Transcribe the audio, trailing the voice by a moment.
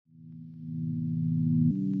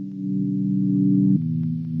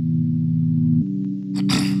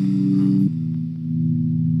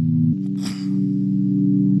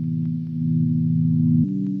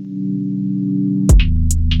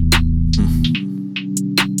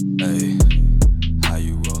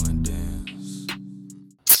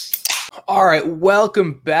All right,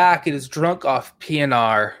 welcome back. It is Drunk Off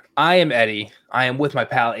PNR. I am Eddie. I am with my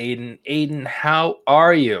pal Aiden. Aiden, how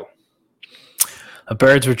are you? The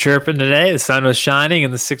birds were chirping today, the sun was shining,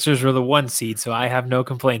 and the Sixers were the 1 seed, so I have no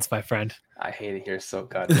complaints, my friend. I hate it here so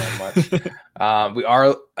goddamn much. We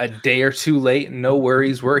are a day or two late. No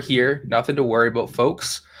worries. We're here. Nothing to worry about,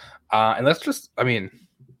 folks. And let's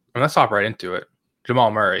hop right into it. Jamal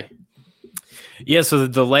Murray. Yeah, so the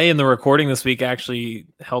delay in the recording this week actually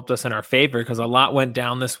helped us in our favor because a lot went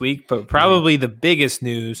down this week, but probably the biggest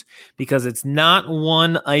news, because it's not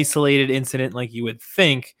one isolated incident like you would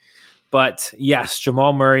think, but yes,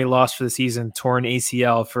 Jamal Murray lost for the season, torn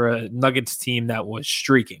ACL for a Nuggets team that was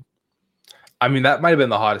streaking. I mean, that might have been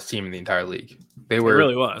the hottest team in the entire league. It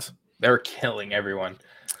really was. They were killing everyone.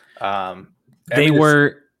 They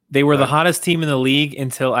were the hottest team in the league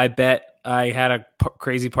until I had a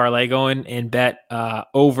crazy parlay going and bet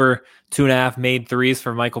over 2.5 made threes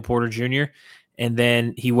for Michael Porter Jr. And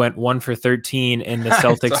then he went 1 for 13 and the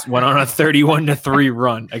Celtics went on a 31-3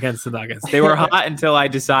 run against the Nuggets. They were hot until I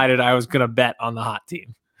decided I was going to bet on the hot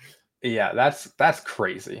team. Yeah, that's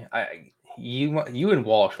crazy. You and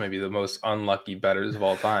Walsh may be the most unlucky bettors of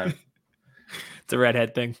all time. It's a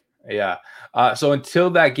redhead thing. Yeah. So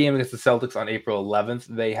until that game against the Celtics on April 11th,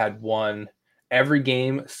 they had won every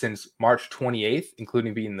game since March 28th,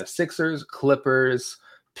 including beating the Sixers, Clippers,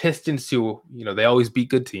 Pistons, who, they always beat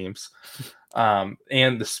good teams, and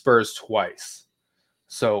the Spurs twice.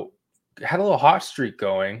 So had a little hot streak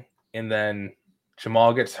going, and then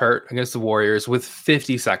Jamal gets hurt against the Warriors with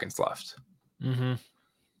 50 seconds left. Mm-hmm.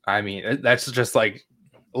 I mean, that's just like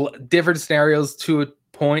different scenarios to a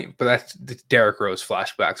point, but that's the Derrick Rose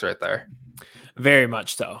flashbacks right there. Very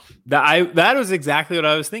much so. That was exactly what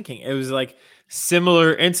I was thinking. It was like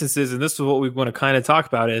similar instances, and this is what we want to kind of talk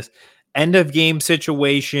about, is end of game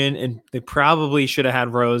situation, and they probably should have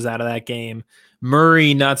had Rose out of that game.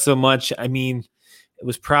 Murray, not so much. I mean, it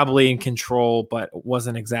was probably in control, but it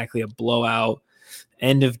wasn't exactly a blowout.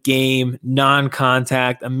 End of game,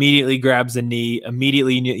 non-contact, immediately grabs the knee,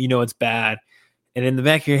 immediately it's bad. And in the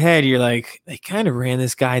back of your head, you're like, they kind of ran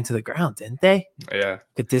this guy into the ground, didn't they? Yeah.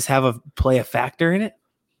 Could this play a factor in it?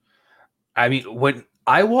 I mean, when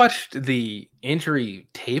I watched the injury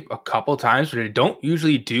tape a couple times, which I don't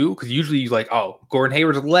usually do, because usually you're like, oh, Gordon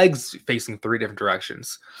Hayward's legs facing 3 different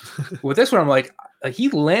directions. With this one, I'm like he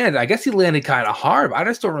landed. I guess he landed kind of hard, but I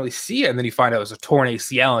just don't really see it. And then you find out it was a torn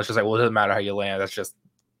ACL, and it's just like, well, it doesn't matter how you land. That's just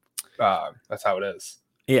that's how it is.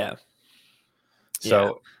 Yeah.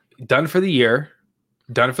 So done for the year,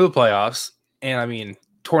 done for the playoffs, and I mean,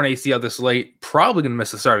 torn ACL this late, probably going to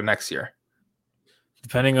miss the start of next year.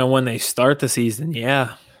 Depending on when they start the season,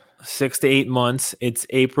 6 to 8 months. It's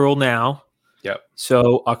April now. Yep.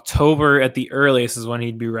 So October at the earliest is when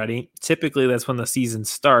he'd be ready. Typically, that's when the season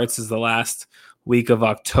starts, is the last week of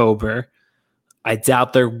October. I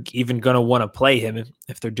doubt they're even going to want to play him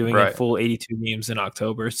if they're doing a full 82 games in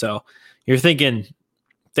October. So you're thinking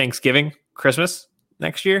Thanksgiving, Christmas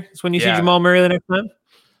next year is when you see Jamal Murray the next time?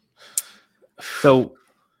 So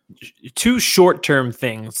 2 short-term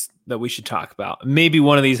things that we should talk about. Maybe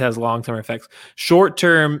one of these has long-term effects.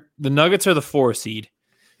 Short-term, the Nuggets are the 4 seed.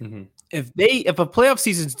 Mm-hmm. If a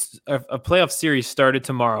playoff series started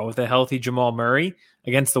tomorrow with a healthy Jamal Murray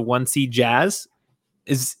against the 1 seed Jazz,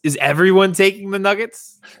 is everyone taking the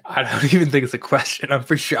Nuggets? I don't even think it's a question. I'm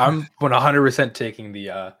for sure. I'm 100% taking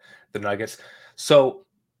the Nuggets. So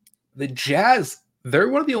the Jazz, they're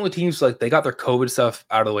one of the only teams they got their COVID stuff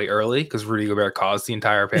out of the way early because Rudy Gobert caused the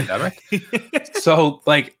entire pandemic. So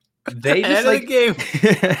they just the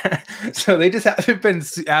game. So they just haven't been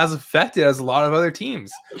as affected as a lot of other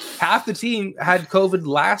teams. Half the team had COVID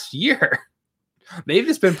last year. They've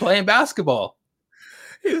just been playing basketball.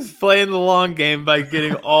 He was playing the long game by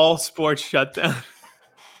getting all sports shut down.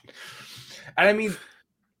 And I mean,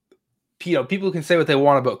 people can say what they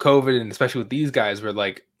want about COVID, and especially with these guys,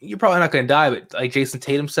 where you're probably not going to die. But like Jason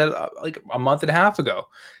Tatum said, a month and a half ago,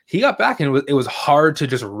 he got back and it was hard to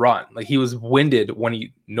just run. He was winded when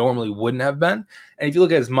he normally wouldn't have been. And if you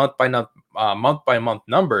look at his month by month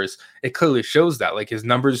numbers, it clearly shows that his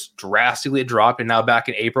numbers drastically dropped, and now back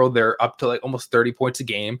in April they're up to almost 30 points a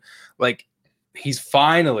game. He's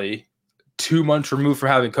finally 2 months removed from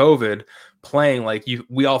having COVID, playing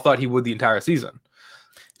we all thought he would the entire season.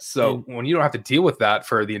 So when you don't have to deal with that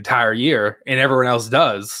for the entire year and everyone else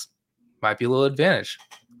does, might be a little advantage.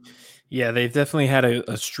 Yeah, they've definitely had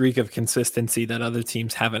a streak of consistency that other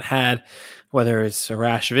teams haven't had, whether it's a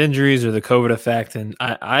rash of injuries or the COVID effect. And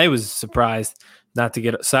I was surprised, not to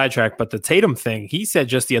get sidetracked, but the Tatum thing, he said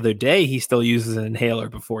just the other day he still uses an inhaler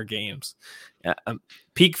before games.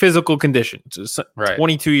 Peak physical condition,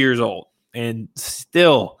 22 years old. and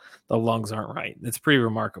still the lungs aren't right. It's pretty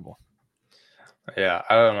remarkable. Yeah,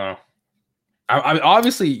 I don't know. I mean,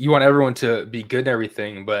 obviously, you want everyone to be good and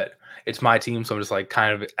everything, but it's my team, so I'm just like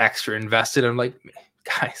kind of extra invested. I'm like,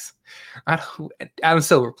 guys, Adam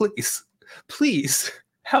Silver, please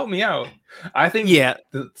help me out. I think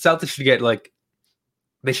the Celtics should get like,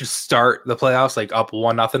 they should start the playoffs like up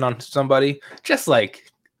 1-0 on somebody. Just like,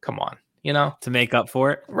 come on, to make up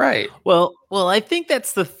for it. Right. Well, I think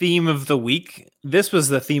that's the theme of the week. This was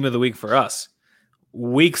the theme of the week for us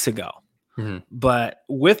weeks ago. Mm-hmm. But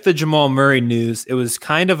with the Jamal Murray news, it was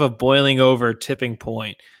kind of a boiling over tipping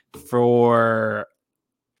point for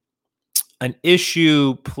an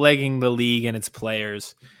issue plaguing the league and its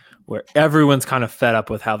players, where everyone's kind of fed up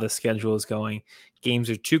with how the schedule is going. Games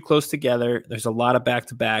are too close together. There's a lot of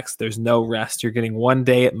back-to-backs. There's no rest. You're getting one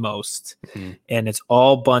day at most, and it's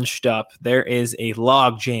all bunched up. There is a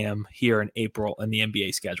log jam here in April in the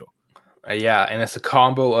NBA schedule. Yeah, and it's a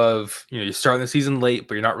combo of, you're starting the season late,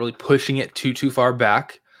 but you're not really pushing it too far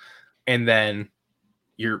back. And then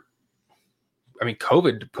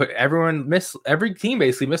COVID put every team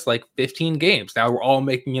basically missed like 15 games. Now we're all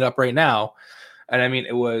making it up right now. And I mean,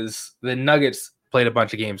 it was the Nuggets played a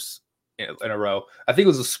bunch of games in a row. I think it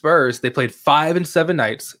was the Spurs. They played 5 and 7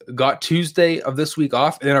 nights, got Tuesday of this week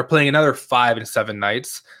off, and then are playing another 5 and 7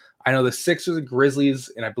 nights. I know the Sixers, the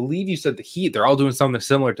Grizzlies, and I believe you said the Heat, they're all doing something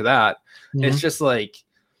similar to that. Mm-hmm. It's just like,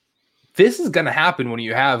 this is going to happen when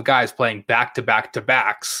you have guys playing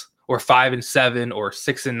back-to-back-to-backs or 5 and 7 or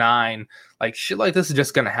 6 and 9. Like, shit like this is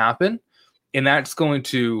just going to happen. And that's going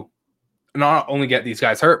to not only get these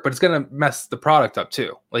guys hurt, but it's going to mess the product up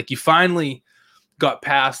too. Like, you finally got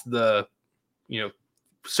past the,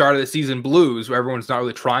 start of the season blues where everyone's not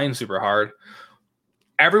really trying super hard.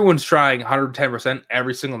 Everyone's trying 110%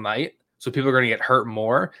 every single night. So people are going to get hurt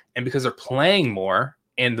more. And because they're playing more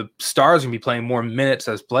and the stars are going to be playing more minutes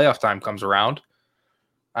as playoff time comes around.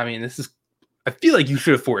 I mean, I feel like you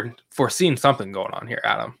should have foreseen something going on here,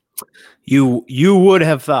 Adam. You would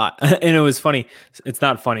have thought, and it was funny. It's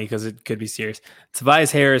not funny because it could be serious.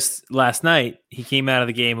 Tobias Harris last night, he came out of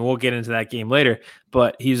the game, and we'll get into that game later.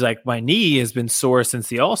 But he's like, my knee has been sore since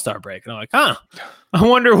the All-Star break, and I'm like, I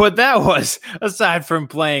wonder what that was. Aside from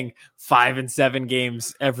playing 5 and 7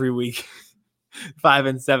 games every week, 5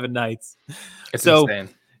 and 7 nights, it's insane.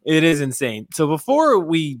 It is insane. So before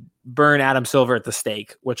we burn Adam Silver at the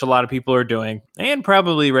stake, which a lot of people are doing, and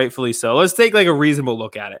probably rightfully so, let's take like a reasonable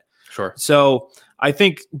look at it. Sure. So I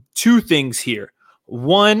think 2 things here.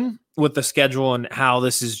 One, with the schedule and how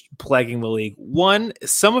this is plaguing the league. One,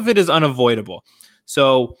 some of it is unavoidable.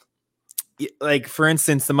 So, like, for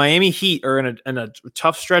instance, the Miami Heat are in a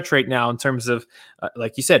tough stretch right now in terms of,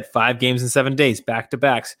 like you said, 5 games in 7 days,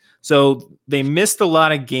 back-to-backs. So they missed a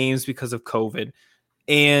lot of games because of COVID.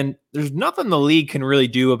 And there's nothing the league can really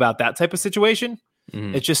do about that type of situation.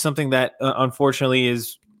 Mm-hmm. It's just something that, unfortunately,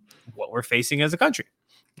 is what we're facing as a country.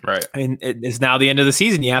 Right. And it is now the end of the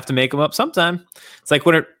season. You have to make them up sometime. It's like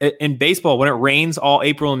in baseball, when it rains all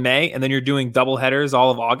April and May, and then you're doing double headers all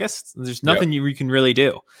of August, there's nothing you can really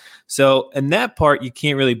do. So in that part, you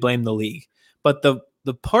can't really blame the league. But the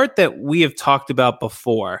part that we have talked about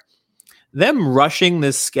before, them rushing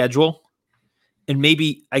this schedule, and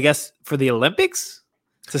maybe, I guess, for the Olympics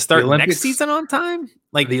to start next season on time?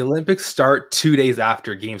 Like, the Olympics start 2 days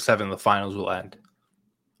after Game 7 of the finals will end.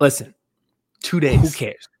 Listen. 2 days. Who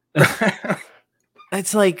cares?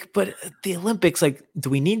 It's like, but the Olympics, like, do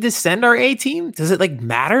we need to send our A team? Does it like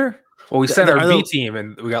matter? Well, we sent our B team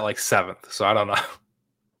and we got like 7th, so I don't know.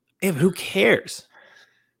 Yeah, but who cares?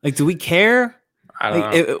 Like, do we care? I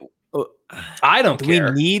don't know. I don't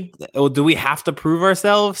care. Do we have to prove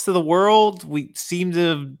ourselves to the world? We seem to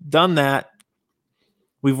have done that.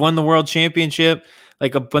 We've won the world championship.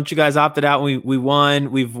 Like, a bunch of guys opted out. We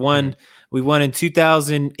won. We've won. We won in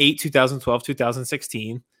 2008, 2012,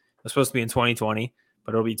 2016. It was supposed to be in 2020,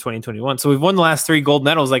 but it'll be 2021. So we've won the last 3 gold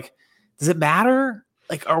medals. Like, does it matter?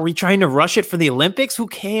 Like, are we trying to rush it for the Olympics? Who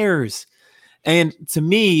cares? And to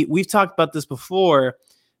me, we've talked about this before.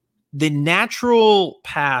 The natural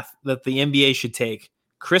path that the NBA should take,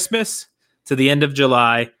 Christmas to the end of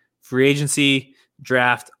July, free agency,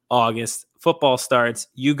 draft, August, football starts.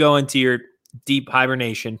 You go into your deep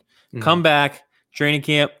hibernation, come back, training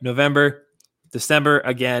camp, November, December,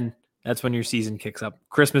 again, that's when your season kicks up.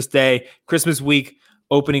 Christmas Day, Christmas week,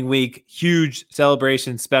 opening week, huge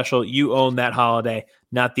celebration, special. You own that holiday,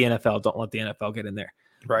 not the NFL. Don't let the NFL get in there.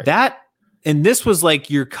 Right. And this was like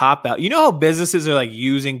your cop-out. You know how businesses are like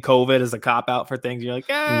using COVID as a cop-out for things? You're like,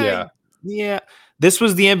 yeah. This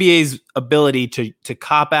was the NBA's ability to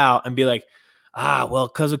cop out and be like, well,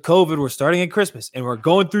 because of COVID, we're starting at Christmas and we're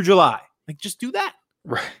going through July. Like, just do that.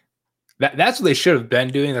 Right. That's what they should have been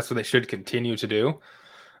doing. That's what they should continue to do.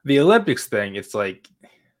 The Olympics thing, it's like,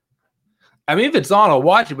 I mean, if it's on, I'll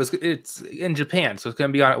watch it, but it's in Japan, so it's going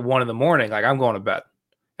to be on at 1 a.m. Like, I'm going to bed.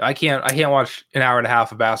 I can't watch an hour and a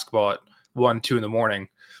half of basketball at 1, 2 a.m.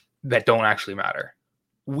 that don't actually matter.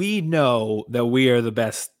 We know that we are the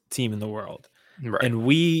best team in the world. Right. And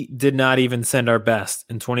we did not even send our best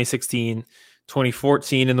in 2016,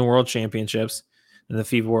 2014 in the World Championships and the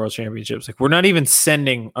FIBA World Championships. Like, we're not even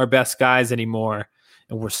sending our best guys anymore,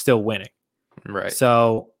 and we're still winning. Right.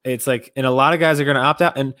 So it's like, and a lot of guys are going to opt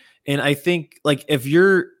out. And I think, like, if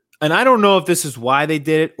you're, and I don't know if this is why they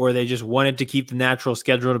did it or they just wanted to keep the natural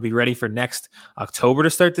schedule to be ready for next October to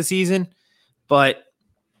start the season, but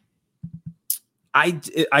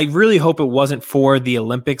I really hope it wasn't for the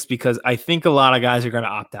Olympics, because I think a lot of guys are going to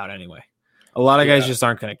opt out anyway. A lot of guys just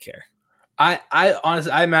aren't going to care. I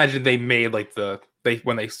honestly, I imagine they made like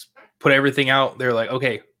when they put everything out, they're like,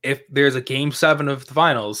 okay, if there's a game 7 of the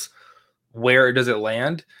finals, where does it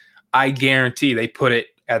land? I guarantee they put it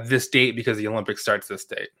at this date because the Olympics starts this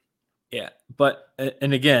date. Yeah. But,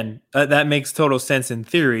 and again, that makes total sense in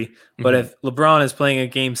theory. But if LeBron is playing a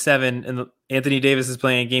game 7 and Anthony Davis is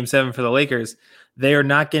playing a game 7 for the Lakers, they are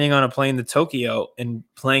not getting on a plane to Tokyo and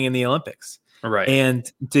playing in the Olympics. Right.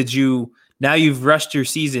 And now you've rushed your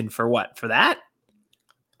season for what? For that?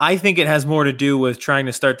 I think it has more to do with trying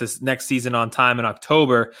to start this next season on time in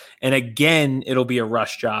October. And again, it'll be a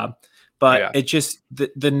rush job. But it just,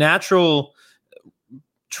 the natural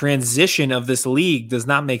transition of this league does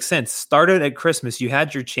not make sense. Started at Christmas. You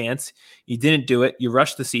had your chance. You didn't do it. You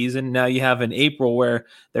rushed the season. Now you have an April where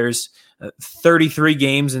there's 33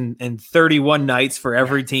 games and 31 nights for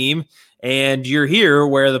every team. And you're here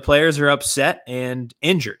where the players are upset and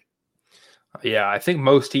injured. Yeah, I think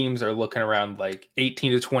most teams are looking around like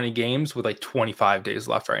 18 to 20 games with like 25 days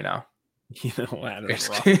left right now. You know,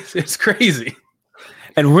 it's crazy.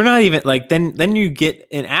 And we're not even like, then you get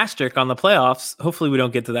an asterisk on the playoffs. Hopefully we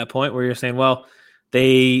don't get to that point where you're saying, well,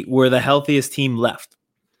 they were the healthiest team left.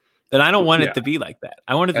 And I don't want it to be like that.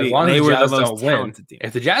 I want it to be they were the most talented team.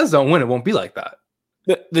 If the Jazz don't win, it won't be like that.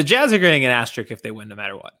 The Jazz are getting an asterisk if they win, no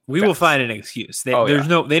matter what. We will find an excuse. They're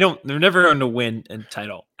never going to win a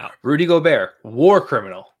title out. Rudy Gobert, war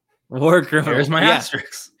criminal. Here's my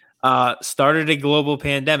asterisk. Started a global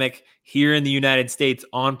pandemic here in the United States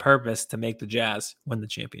on purpose to make the Jazz win the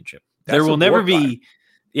championship. There will never be,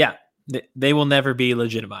 they will never be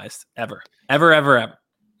legitimized ever. No,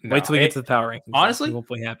 wait till we get to the power rankings. Honestly, we won't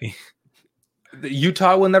be happy.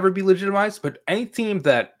 Utah will never be legitimized, but any team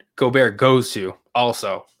that Gobert goes to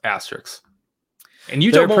also asterisks. And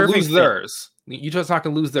Utah won't lose theirs. Utah's not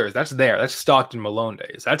going to lose theirs. That's there. That's Stockton Malone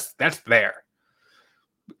days. That's there.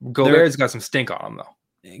 Gobert's got some stink on him though.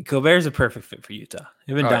 Gobert's a perfect fit for Utah.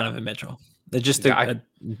 Even Donovan Mitchell. They're just a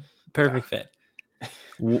perfect fit.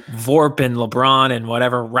 Vorp and LeBron and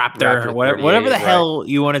whatever Raptor or whatever the hell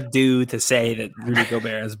you want to do to say that Rudy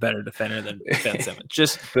Gobert is a better defender than Ben Simmons.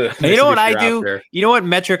 Just you know what I do? You know what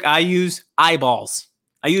metric I use? Eyeballs.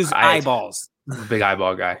 I use eyeballs. Big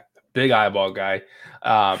eyeball guy.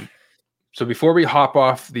 So before we hop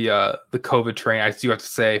off the COVID train, I do have to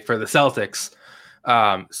say for the Celtics,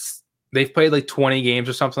 they've played like 20 games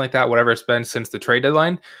or something like that, whatever it's been since the trade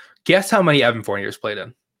deadline. Guess how many Evan Fournier's played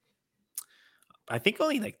in? I think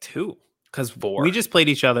only like 2, because we just played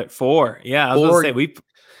each other 4. Yeah, I was going to say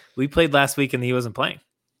we played last week and he wasn't playing.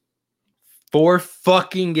 4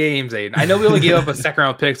 fucking games, Aiden. I know we only gave up a second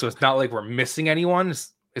round pick, so it's not like we're missing anyone.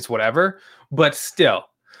 It's whatever, but still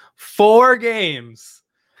 4 games.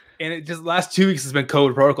 And it just last 2 weeks has been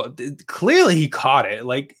COVID protocol. Clearly he caught it.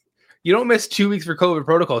 Like, you don't miss 2 weeks for COVID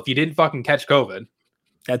protocol if you didn't fucking catch COVID.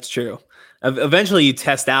 That's true. Eventually you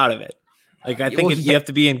test out of it. Like, I think you have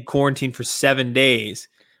to be in quarantine for 7 days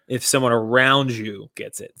if someone around you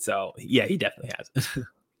gets it. So yeah, he definitely has it.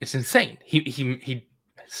 It's insane. He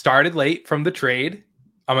started late from the trade.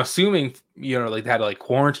 I'm assuming, like they had to like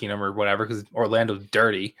quarantine him or whatever because Orlando's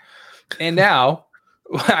dirty. And now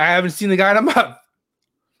I haven't seen the guy in a month.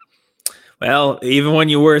 Well, even when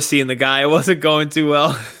you were seeing the guy, it wasn't going too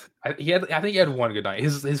well. I think he had one good night.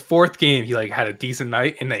 His 4th game, he like had a decent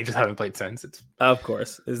night, and they just haven't played since. It's of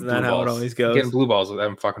course, isn't that how it always goes? Getting blue balls with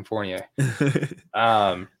Evan fucking Fournier.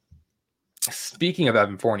 Speaking of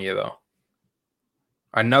Evan Fournier, though,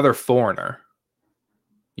 another foreigner,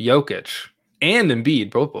 Jokic and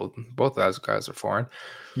Embiid, both of those guys are foreign,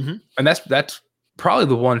 and that's probably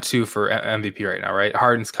the 1-2 for MVP right now, right?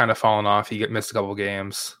 Harden's kind of fallen off. He missed a couple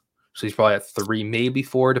games, so he's probably at 3, maybe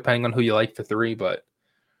 4, depending on who you like for 3, but.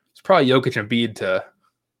 It's probably Jokic and Embiid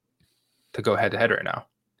to go head to head right now.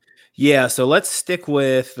 Yeah, so let's stick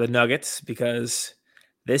with the Nuggets because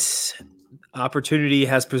this opportunity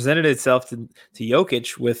has presented itself to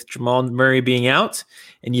Jokic with Jamal Murray being out.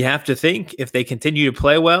 And you have to think if they continue to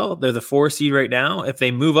play well, they're the 4 seed right now. If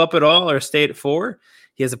they move up at all or stay at 4,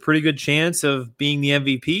 he has a pretty good chance of being the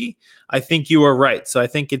MVP. I think you are right. So I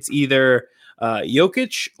think it's either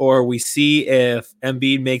Jokic or we see if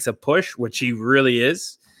Embiid makes a push, which he really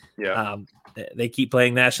is. Yeah. They keep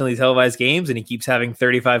playing nationally televised games and he keeps having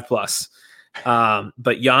 35 plus.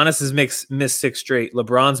 But Giannis has missed 6 straight.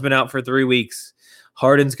 LeBron's been out for 3 weeks.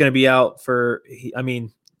 Harden's going to be out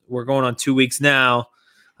we're going on 2 weeks now.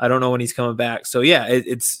 I don't know when he's coming back. So yeah,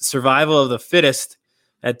 it's survival of the fittest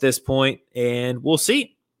at this point, and we'll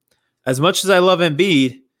see. As much as I love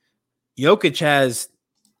Embiid, Jokic has,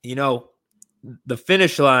 the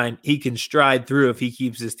finish line he can stride through if he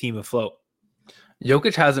keeps his team afloat.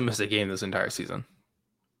 Jokic hasn't missed a game this entire season.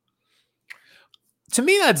 To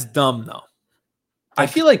me, that's dumb, though. I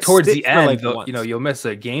feel like towards the end, you'll miss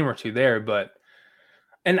a game or two there, but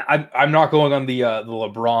I'm not going on the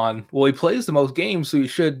LeBron. Well, he plays the most games, so he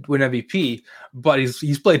should win MVP. But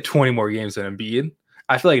he's played 20 more games than Embiid.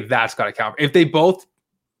 I feel like that's got to count. If they both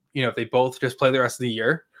just play the rest of the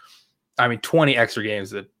year, 20 extra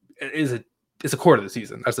games is a quarter of the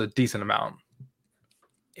season. That's a decent amount.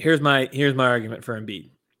 Here's my argument for Embiid.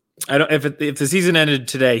 If the season ended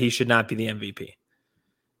today, he should not be the MVP.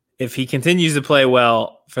 If he continues to play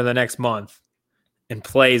well for the next month and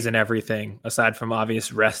plays and everything, aside from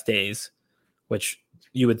obvious rest days, which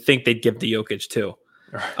you would think they'd give to Jokic too.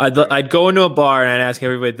 I'd go into a bar and I'd ask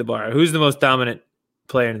everybody at the bar, who's the most dominant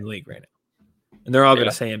player in the league right now? And they're all going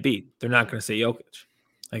to say Embiid. They're not going to say Jokic.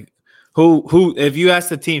 Like who? If you ask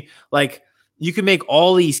the team, like you can make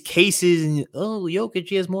all these cases and Jokic,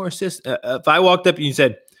 he has more assists. If I walked up and you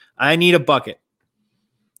said, I need a bucket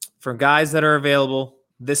for guys that are available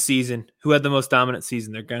this season, who had the most dominant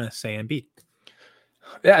season, they're going to say Embiid.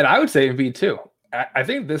 Yeah, and I would say Embiid too. I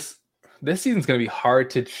think this season's going to be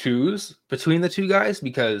hard to choose between the two guys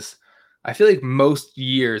because I feel like most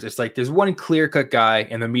years it's like there's one clear-cut guy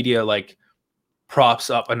and the media like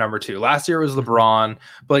props up a number 2. Last year was LeBron,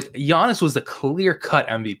 but like Giannis was the clear-cut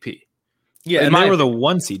MVP. Yeah, and they were the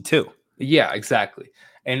 1 seed too. Yeah, exactly.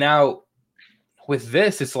 And now with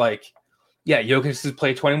this, it's like, yeah, Jokic has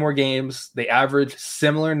played 20 more games. They average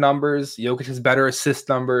similar numbers. Jokic has better assist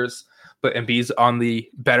numbers, but Embiid's on the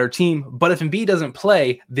better team. But if Embiid doesn't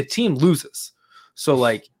play, the team loses. So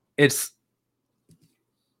like it's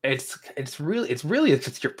really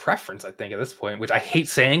your preference, I think, at this point, which I hate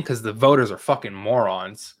saying because the voters are fucking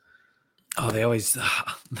morons. Oh, they always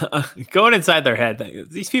going inside their head.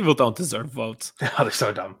 These people don't deserve votes. Oh, they're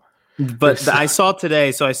so dumb. But I saw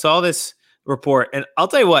today, so I saw this report, and I'll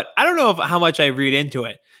tell you what, I don't know how much I read into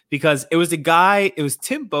it because it was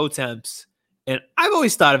Tim Bontemps, and I've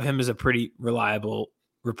always thought of him as a pretty reliable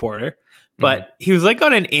reporter, but he was like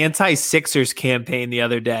on an anti-Sixers campaign the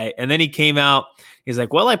other day, and then he came out, he's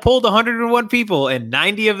like, well, I polled 101 people, and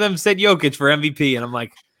 90 of them said Jokic for MVP, and I'm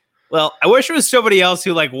like, well, I wish it was somebody else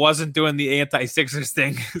who like wasn't doing the anti-Sixers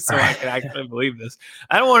thing so I could actually believe this.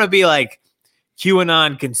 I don't want to be like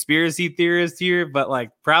QAnon conspiracy theorist here, but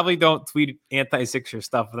like probably don't tweet anti-Sixer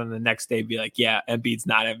stuff and then the next day be like, yeah, Embiid's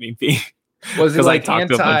not MVP. Was it like to a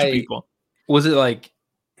bunch of people? Was it like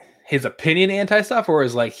his opinion anti stuff, or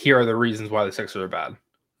is like here are the reasons why the Sixers are bad?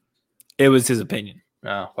 It was his opinion.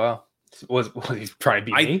 Oh well, was he trying to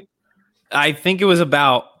beat me? I think it was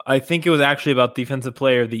actually about Defensive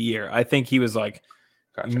Player of the Year. I think he was like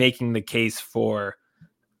making the case for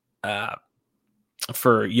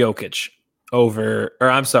Jokic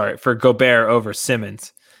for Gobert over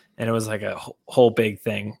Simmons. And it was like a whole big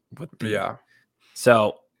thing.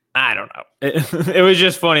 So I don't know. It was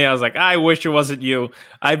just funny. I was like, I wish it wasn't you.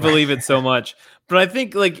 I believe it so much. But I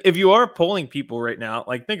think like if you are polling people right now,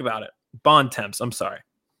 like think about it.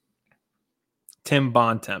 Tim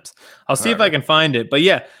Bontemps. I'll see if I can find it. But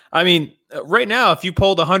yeah, I mean, right now, if you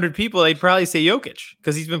polled 100 people, they'd probably say Jokic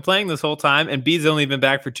because he's been playing this whole time. And Embiid's only been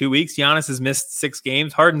back for 2 weeks. Giannis has missed 6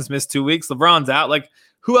 games. Harden's missed 2 weeks. LeBron's out. Like,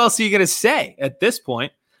 who else are you going to say at this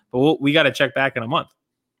point? But we got to check back in a month.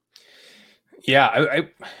 Yeah,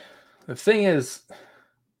 the thing is,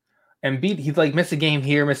 Embiid, he's like missed a game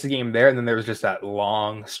here, missed a game there. And then there was just that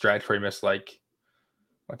long stretch where he missed like,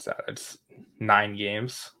 what's that? It's 9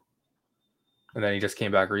 games. And then he just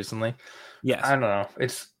came back recently. Yes. I don't know.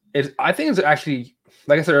 I think it's actually,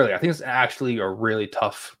 like I said earlier, I think it's actually a really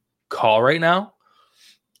tough call right now.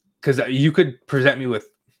 Because you could present me with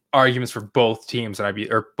arguments for both teams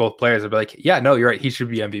or both players. I'd be like, yeah, no, you're right. He should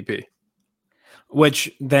be MVP. Which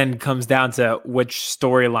then comes down to which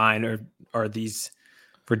storyline are these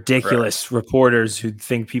ridiculous reporters who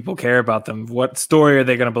think people care about them. What story are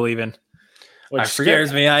they going to believe in? Which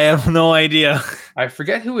scares me. I have no idea. I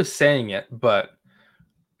forget who was saying it, but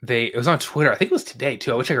it was on Twitter. I think it was today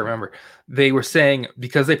too. I wish I could remember. They were saying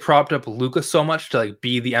because they propped up Luka so much to like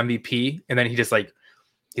be the MVP, and then he just like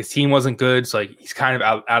his team wasn't good, so like he's kind of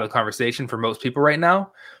out of the conversation for most people right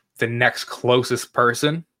now. The next closest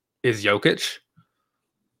person is Jokic.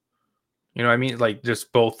 You know what I mean? Like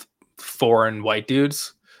just both foreign white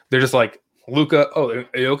dudes. They're just like Luka. Oh,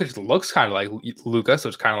 Jokic looks kind of like Luka, so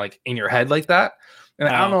it's kind of like in your head like that. And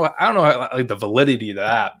I don't know like the validity to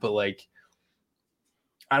that, but like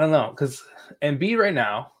I don't know, because Embiid right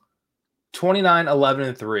now, 29, 11,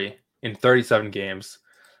 and 3 in 37 games.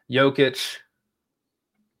 Jokic,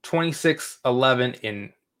 26, 11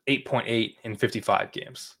 in 8.8 in 55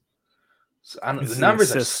 games. So I don't know. The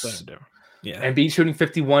numbers are Embiid shooting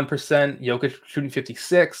 51%, Jokic shooting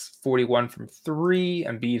 56, 41 from 3,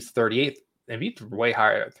 Embiid's 38. Embiid's way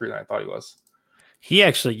higher at 3 than I thought he was. He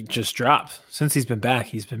actually just dropped. Since he's been back,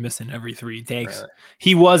 he's been missing every 3 takes. Really?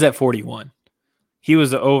 He was at 41. He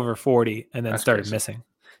was over 40 and then started missing.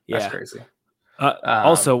 Yeah. That's crazy.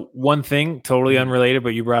 Also, one thing totally unrelated, but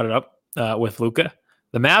you brought it up with Luka.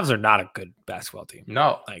 The Mavs are not a good basketball team.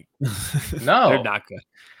 No. Like, no. They're not good.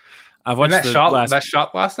 I've watched that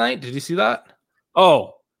shot last night. Did you see that?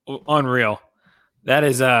 Oh, unreal. That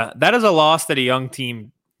is a loss that a young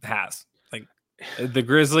team has. Like the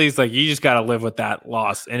Grizzlies, like you just got to live with that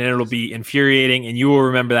loss, and it'll be infuriating, and you will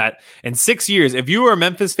remember that in 6 years. If you were a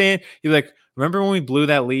Memphis fan, you're like, remember when we blew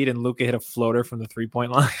that lead and Luka hit a floater from the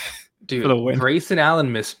 3-point line? Dude, Grayson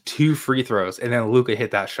Allen missed 2 free throws, and then Luka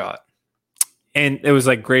hit that shot. And it was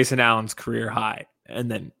like Grayson Allen's career high, and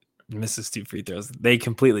then misses 2 free throws. They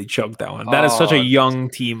completely choked that one. That is such a young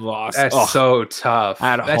team loss. That's so tough.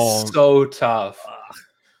 That's home. So tough.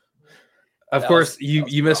 Of course,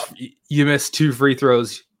 you miss 2 free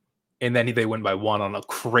throws, and then they win by 1 on a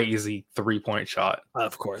crazy 3-point shot.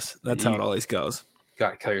 Of course, that's how it always goes.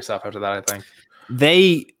 Gotta kill yourself after that. I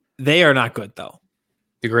think they are not good though.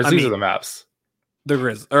 The Grizzlies or the Mavs? The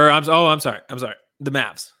Grizzlies. I'm sorry. The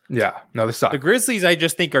Mavs. Yeah, no, they suck. The Grizzlies, I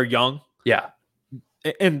just think, are young. Yeah.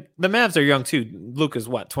 And the Mavs are young too. Luka's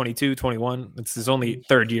what, 22, 21? It's his only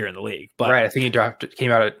 3rd year in the league. But right, I think he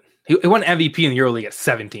won MVP in the EuroLeague at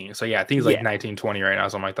 17. So yeah, I think he's like 19, 20 right now,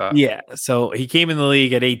 something like that. Yeah. So he came in the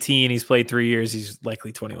league at 18. He's played 3 years. He's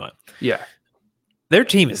likely 21. Yeah. Their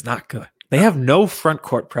team is not good. They have no front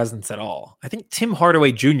court presence at all. I think Tim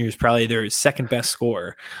Hardaway Jr. is probably their second best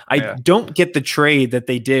scorer. I don't get the trade that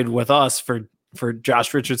they did with us for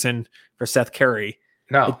Josh Richardson, for Seth Curry.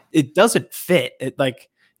 No, it doesn't fit.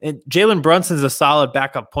 Jalen Brunson's a solid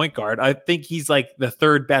backup point guard. I think he's like the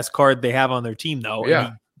 3rd best card they have on their team, though. Yeah.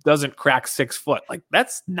 And he doesn't crack 6 foot. Like,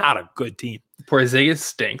 that's not a good team. Porzingis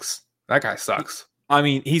stinks. That guy sucks. I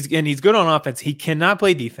mean, he's good on offense. He cannot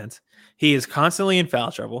play defense. He is constantly in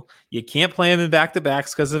foul trouble. You can't play him in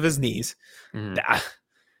back-to-backs because of his knees.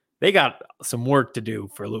 They got some work to do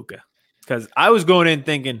for Luka. Because I was going in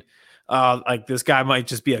thinking, like, this guy might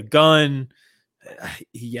just be a gun.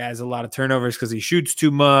 He has a lot of turnovers because he shoots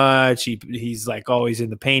too much. He's like always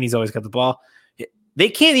in the paint. He's always got the ball. They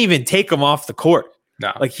can't even take him off the court.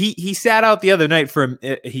 No, like he sat out the other night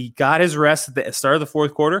he got his rest at the start of the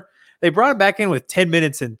 4th quarter. They brought him back in with 10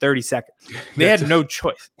 minutes and 30 seconds. They had no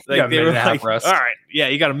choice. Like, they were like, rest. All right, yeah,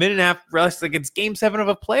 you got a minute and a half rest. Like, it's game 7 of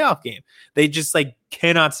a playoff game. They just like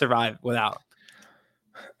cannot survive without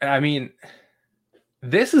him. I mean,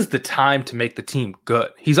 this is the time to make the team good.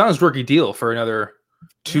 He's on his rookie deal for another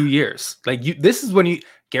 2 years. Like this is when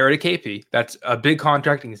Garrett KP. That's a big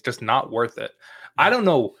contract, and it's just not worth it. I don't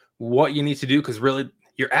know what you need to do because really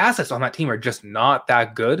your assets on that team are just not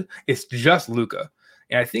that good. It's just Luka.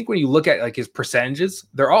 And I think when you look at like his percentages,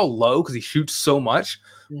 they're all low because he shoots so much.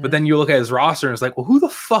 Yeah. But then you look at his roster and it's like, well, who the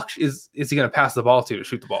fuck is he going to pass the ball to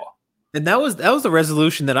shoot the ball? And that was the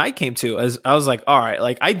resolution that I came to. As I was like, all right,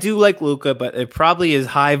 like I do like Luka, but it probably is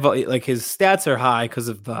high. Like his stats are high because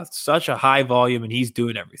of such a high volume, and he's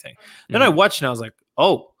doing everything. Mm-hmm. Then I watched and I was like,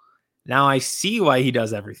 oh, now I see why he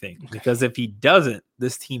does everything. Because if he doesn't,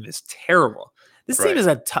 this team is terrible. This team is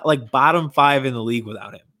like bottom 5 in the league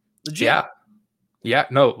without him. Legit. Yeah. Yeah,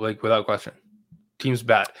 no, like without question. Team's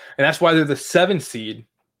bad. And that's why they're the 7th seed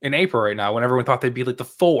in April right now when everyone thought they'd be like the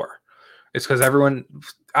 4. It's because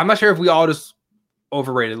I'm not sure if we all just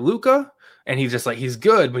overrated Luka and he's just like, he's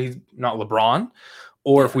good, but he's not LeBron.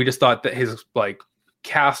 Or if we just thought that his like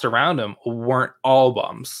cast around him weren't all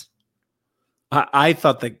bums. I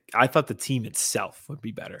thought the team itself would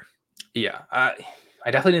be better. Yeah. I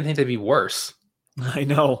definitely didn't think they'd be worse. I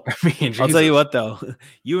know. I mean, I'll tell you Jesus. what, though.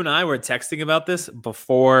 You and I were texting about this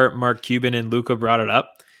before Mark Cuban and Luca brought it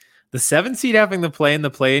up. The 7 seed having to play in the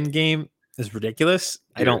play-in game is ridiculous.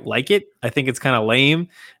 I don't like it. I think it's kind of lame.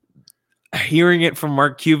 Hearing it from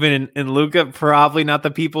Mark Cuban and Luca, probably not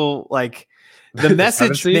the people like the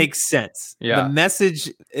message makes sense. Yeah. The message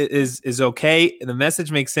is okay. The message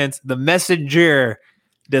makes sense. The messenger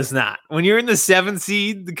does not. When you're in the 7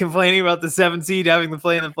 seed, complaining about the 7 seed having to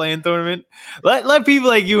play in the play-in tournament, let people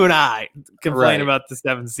like you and I complain about the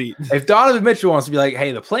 7 seed. If Donovan Mitchell wants to be like,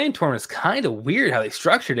 hey, the play-in tournament is kind of weird how they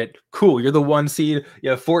structured it. Cool. You're the 1 seed.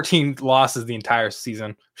 You have 14 losses the entire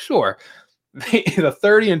season. Sure. The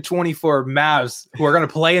 30 and 24 Mavs who are going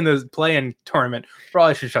to play in the play-in tournament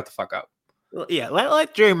probably should shut the fuck up. Well, yeah,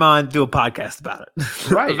 let Draymond do a podcast about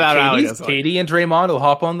it. Right. About Katie and Draymond will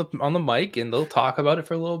hop on the mic and they'll talk about it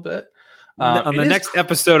for a little bit. On the next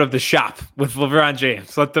episode of The Shop with LeBron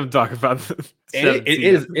James, let them talk about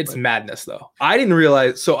it's madness though. I didn't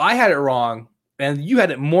realize, so I had it wrong and you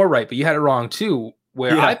had it more right, but you had it wrong too,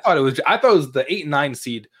 where I thought it was the 8 and 9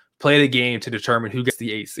 seed play the game to determine who gets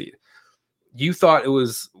the 8 seed. You thought it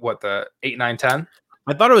was what, the 8, 9, 10?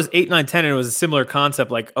 I thought it was 8, 9, 10, and it was a similar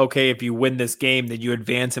concept. Like, okay, if you win this game, then you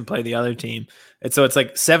advance and play the other team. And so it's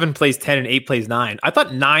like 7 plays 10 and 8 plays 9. I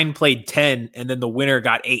thought 9 played 10, and then the winner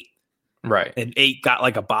got 8. Right. And 8 got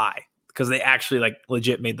like a bye because they actually like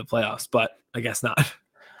legit made the playoffs, but I guess not.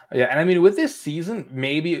 Yeah, and I mean, with this season,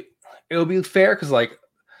 maybe it'll be fair because like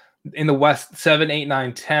in the West, 7, 8,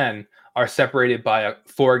 9, 10 are separated by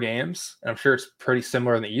 4 games. And I'm sure it's pretty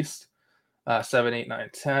similar in the East. 7, 8, 9,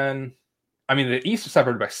 10. I mean, the East is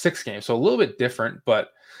separated by 6 games, so a little bit different. But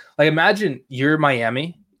like, imagine you're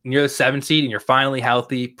Miami and you're the 7 seed and you're finally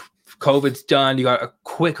healthy. COVID's done. You got a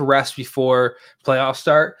quick rest before playoffs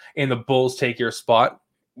start, and the Bulls take your spot.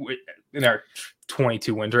 And they're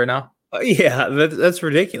 22 wins right now. Yeah, that's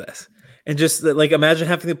ridiculous. And just like, imagine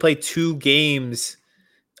having to play 2 games.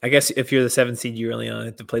 I guess if you're the 7 seed, you really only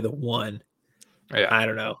have to play the 1. Yeah. I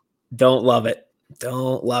don't know. Don't love it.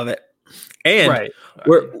 And right.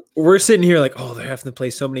 we're sitting here like, oh, they're having to play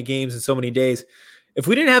so many games in so many days. If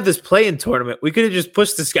we didn't have this play-in tournament, we could have just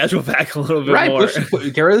pushed the schedule back a little bit more.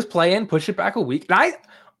 Get rid of this play-in, push it back a week. And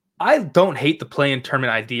I don't hate the play-in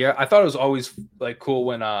tournament idea. I thought it was always like cool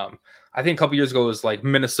when I think a couple years ago it was like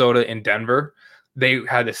Minnesota and Denver. They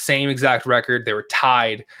had the same exact record. They were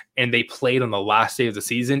tied, and they played on the last day of the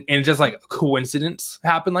season. And just like a coincidence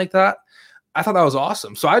happened like that. I thought that was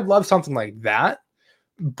awesome. So I'd love something like that,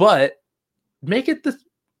 but make it the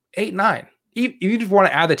 8, 9. If you just want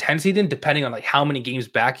to add the 10 seed in, depending on like how many games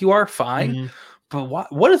back you are, fine. Mm-hmm.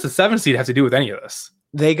 But what does the 7 seed have to do with any of this?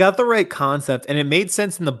 They got the right concept, and it made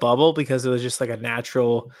sense in the bubble because it was just like a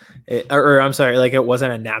natural, like it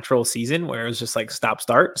wasn't a natural season where it was just like stop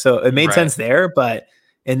start. So it made sense there, but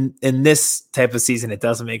in this type of season, it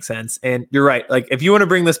doesn't make sense. And you're right. Like if you want to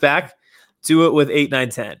bring this back, do it with 8, 9,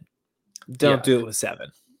 10. Don't do it with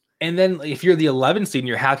 7. And then if you're the 11 seed and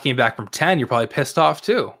you're half game back from 10, you're probably pissed off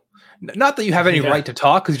too. Not that you have any right to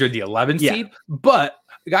talk because you're the 11 seed, but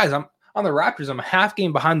guys, I'm on the Raptors. I'm a half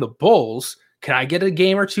game behind the Bulls. Can I get a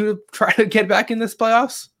game or two to try to get back in this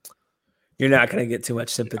playoffs? You're not going to get too much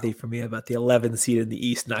sympathy from me about the 11 seed in the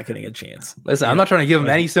East not getting a chance. Listen, I'm not trying to give them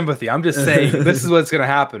any sympathy. I'm just saying this is what's going to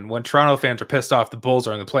happen when Toronto fans are pissed off the Bulls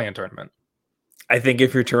are in the play-in tournament. I think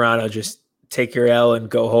if you're Toronto, just take your L and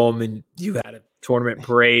go home, and you had a tournament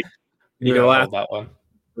parade. You know, hold that one.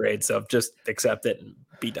 Parade, so just accept it and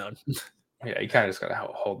be done. Yeah, you kind of just got to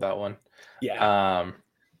hold that one. Yeah.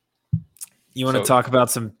 You want to talk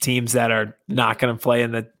about some teams that are not going to play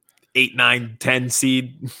in the 8, 9, 10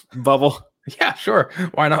 seed bubble? Yeah, sure.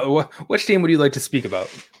 Why not? Which team would you like to speak about?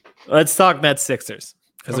 Let's talk Nets Sixers.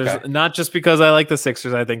 Because there's not just because I like the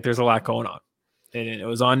Sixers, I think there's a lot going on. And it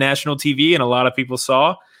was on national TV and a lot of people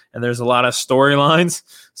saw, and there's a lot of storylines,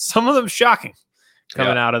 some of them shocking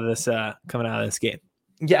coming out of this game.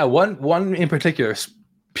 Yeah, one in particular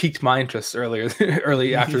piqued my interest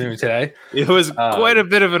early afternoon today. It was quite a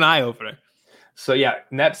bit of an eye-opener. So yeah,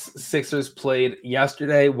 Nets Sixers played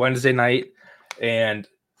yesterday, Wednesday night, and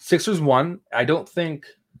Sixers won. I think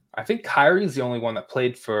Kyrie's the only one that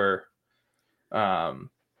played for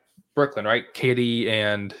Brooklyn, right? KD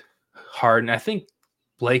and Harden. I think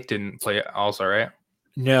Blake didn't play also, right?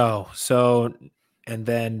 No. So, and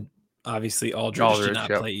then obviously Aldridge did not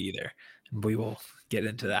play either. We will get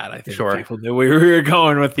into that. I think people knew we were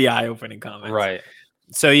going with the eye-opening comments. Right.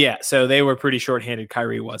 So yeah, so they were pretty shorthanded.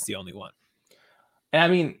 Kyrie was the only one. And I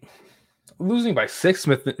mean, losing by 6,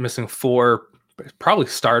 missing 4, probably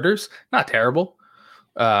starters, not terrible.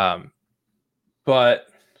 But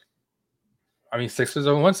I mean, Sixers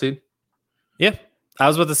are 1 seed. Yeah, I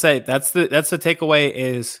was about to say that's the takeaway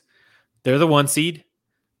is they're the 1 seed.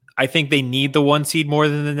 I think they need the 1 seed more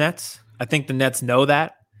than the Nets. I think the Nets know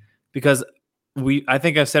that because I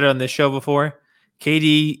think I've said it on this show before.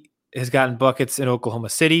 KD has gotten buckets in Oklahoma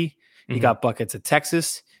City. He got buckets at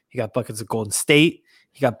Texas. He got buckets at Golden State.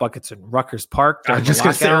 He got buckets in Rutgers Park. I was just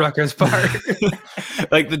going to say Rutgers Park.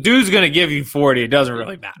 Like the dude's going to give you 40. It doesn't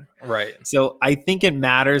really matter. Right. So I think it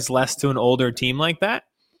matters less to an older team like that.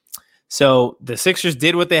 So the Sixers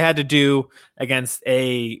did what they had to do against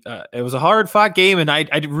it was a hard fought game. And I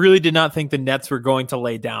really did not think the Nets were going to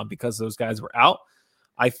lay down because those guys were out.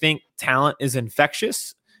 I think talent is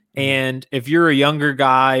infectious. And if you're a younger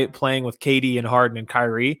guy playing with KD and Harden and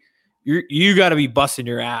Kyrie, you got to be busting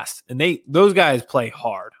your ass. And those guys play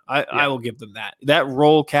hard. I will give them that. That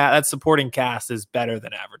that supporting cast is better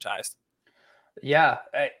than advertised. Yeah.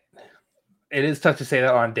 It is tough to say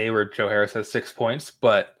that on a day where Joe Harris has 6 points,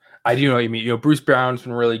 but I do know what you mean. Bruce Brown's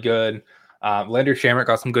been really good. Landry Shamet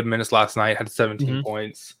got some good minutes last night, had 17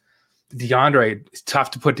 points. DeAndre, it's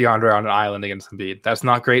tough to put DeAndre on an island against Embiid. That's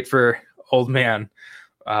not great for old man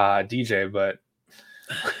DJ, but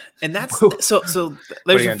and that's so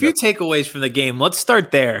there's a few takeaways from the game. Let's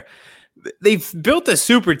start there. They've built a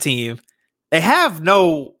super team. They have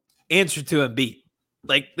no answer to Embiid.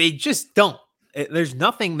 Like they just don't. There's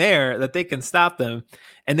nothing there that they can stop them.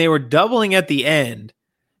 And they were doubling at the end.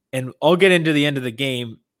 And I'll get into the end of the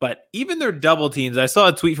game. But even their double teams, I saw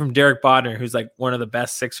a tweet from Derek Bodner, who's like one of the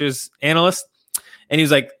best Sixers analysts. And he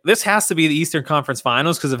was like, this has to be the Eastern Conference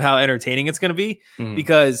Finals because of how entertaining it's going to be.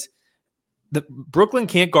 Because the Brooklyn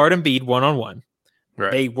can't guard Embiid one-on-one.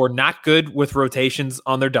 Right. They were not good with rotations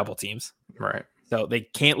on their double teams. Right. So they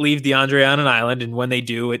can't leave DeAndre on an island. And when they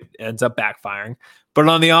do, it ends up backfiring. But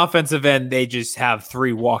on the offensive end, they just have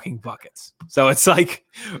 3 walking buckets. So it's like,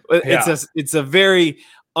 it's a very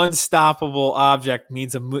unstoppable object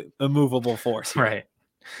needs a movable force. Right.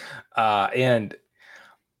 And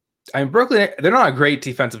I mean, Brooklyn, they're not a great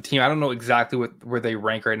defensive team. I don't know exactly where they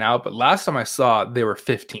rank right now, but last time I saw they were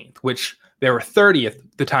 15th, which they were 30th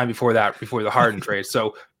the time before the Harden trade.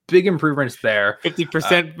 So big improvements there.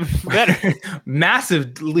 50% better.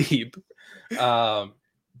 Massive leap.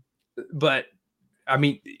 But I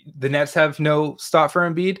mean, the Nets have no stop for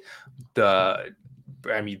Embiid. The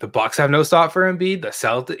Bucks have no stop for Embiid. The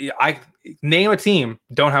Celtics, I name a team,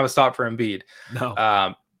 don't have a stop for Embiid.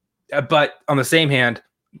 No. But on the same hand,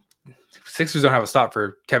 Sixers don't have a stop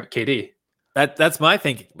for KD. That's my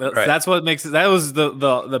thinking. That's what makes it. That was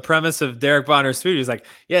the premise of Derek Bonner's tweet. He's like,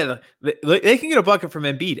 yeah, they can get a bucket from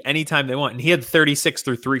Embiid anytime they want, and he had 36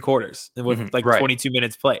 through 3 quarters with 22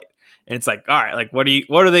 minutes played. And it's like, all right, like what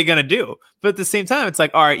are they gonna do? But at the same time, it's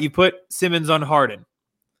like, all right, you put Simmons on Harden,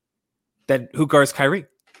 then who guards Kyrie?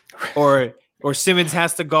 Or Simmons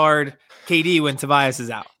has to guard KD when Tobias is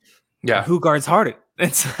out. Yeah, who guards Harden?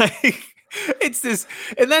 It's like it's this,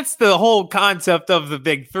 and that's the whole concept of the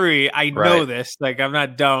big 3. I know this. Like, I'm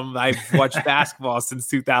not dumb. I've watched basketball since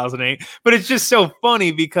 2008, but it's just so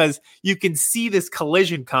funny because you can see this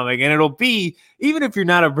collision coming, and it'll be, even if you're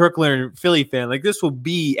not a Brooklyn or Philly fan, like this will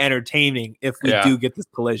be entertaining if we do get this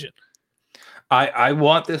collision. I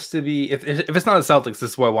want this to be, if it's not the Celtics,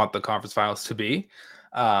 this is what I want the conference finals to be.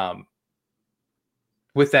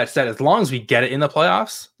 With that said, as long as we get it in the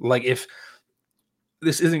playoffs, like if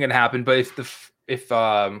this isn't going to happen, but if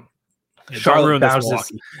Charlotte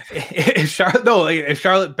bounces, if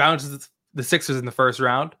Charlotte bounces the Sixers in the first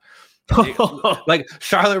round, like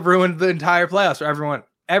Charlotte ruined the entire playoffs for everyone.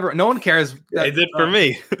 No one cares. They did for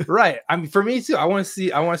me, right? I mean, for me too. I want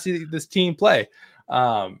to see this team play.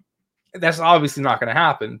 That's obviously not going to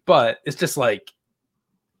happen, but it's just like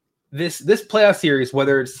this playoff series,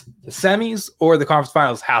 whether it's the semis or the conference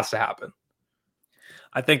finals, has to happen.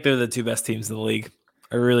 I think they're the 2 best teams in the league.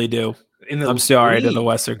 I really do. I'm sorry to the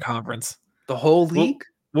Western Conference. The whole league?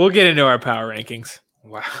 We'll get into our power rankings.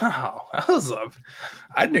 Wow.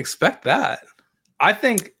 I didn't expect that. I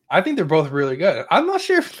think they're both really good. I'm not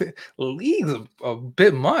sure if the league's a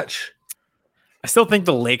bit much. I still think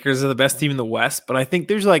the Lakers are the best team in the West, but I think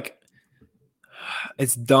there's like,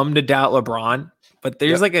 it's dumb to doubt LeBron, but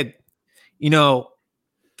there's like a,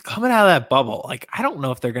 coming out of that bubble, like, I don't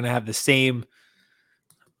know if they're going to have the same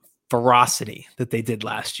ferocity that they did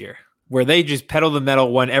last year, where they just pedal the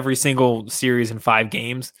metal, won every single series in 5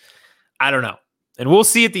 games. I don't know. And we'll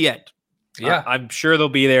see at the end. Yeah. I'm sure they'll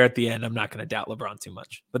be there at the end. I'm not going to doubt LeBron too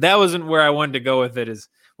much, but that wasn't where I wanted to go with it. Is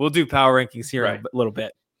we'll do power rankings here in a little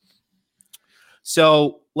bit.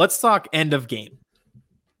 So let's talk end of game.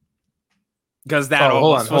 Because that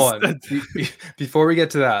hold on. Before we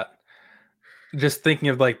get to that, just thinking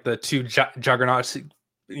of like the 2 juggernauts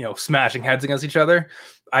smashing heads against each other.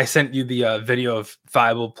 I sent you the video of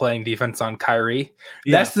Thibault playing defense on Kyrie.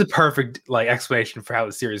 Yeah. That's the perfect explanation for how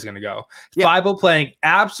the series is going to go. Yeah. Thibault playing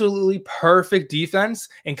absolutely perfect defense,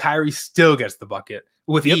 and Kyrie still gets the bucket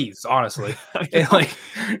with ease. Honestly,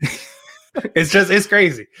 it's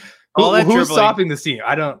crazy. Who's stopping this team?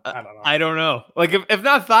 I don't know. I don't know. If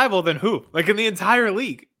not Thibault, then who? In the entire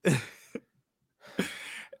league.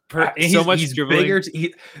 So much dribbling. Bigger.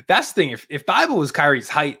 That's the thing. If Thibault was Kyrie's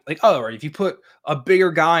height, if you put a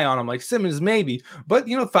bigger guy on him, like Simmons, maybe. But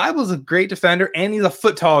Thibault's a great defender, and he's a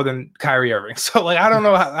foot taller than Kyrie Irving. So I don't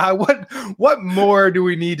know what more do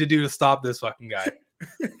we need to do to stop this fucking guy?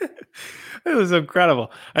 It was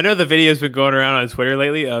incredible. I know the video's been going around on Twitter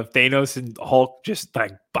lately of Thanos and Hulk just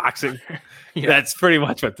boxing. Yeah. That's pretty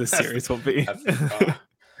much what this series will be.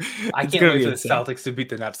 I can't wait for the Celtics to beat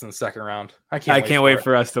the Nets in the second round. I can't wait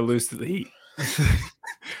for us to lose to the Heat.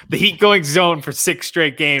 The Heat going zone for 6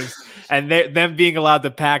 straight games, and them being allowed to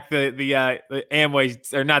pack the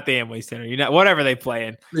Amway, or not the Amway Center, whatever they play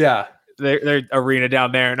in. Yeah, their arena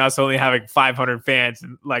down there, and us only having 500 fans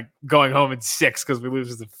and going home in 6 because we lose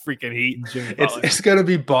to the freaking Heat. It's gonna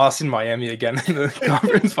be Boston, Miami again in the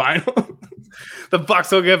conference final. The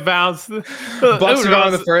Bucks will get bounced. The Bucks are going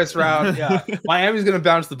in the first round. Yeah, Miami's gonna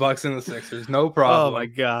bounce the Bucks in the Sixers. No problem. Oh my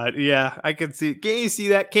god. Yeah, I can see. Can you see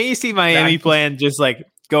that? Can you see Miami playing just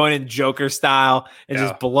going in Joker style and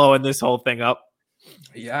just blowing this whole thing up?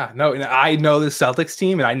 Yeah, no, and I know this Celtics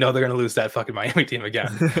team, and I know they're gonna lose that fucking Miami team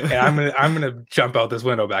again. And I'm gonna jump out this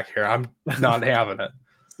window back here. I'm not having it.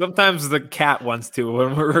 Sometimes the cat wants to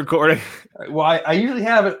when we're recording. Well, I usually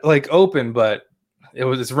have it open, but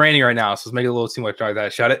it's raining right now, so it's making a little too much noise. I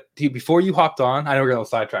shut it. Before you hopped on, I know we're gonna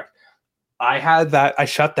sidetrack. I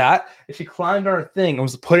shut that, and she climbed on her thing and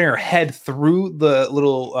was putting her head through the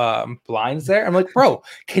little blinds there. I'm like, bro,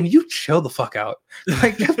 can you chill the fuck out?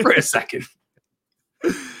 Just for a second.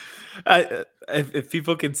 If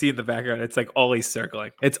people can see in the background, it's always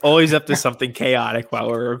circling. It's always up to something chaotic while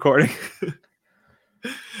we're recording.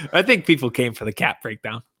 I think people came for the cat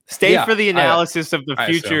breakdown. Stay for the analysis of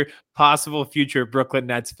the possible future Brooklyn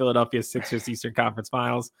Nets, Philadelphia Sixers Eastern Conference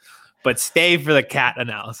Finals, but stay for the cat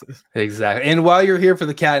analysis. Exactly. And while you're here for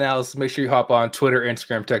the cat analysis, make sure you hop on Twitter,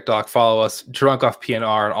 Instagram, TikTok, follow us, Drunk Off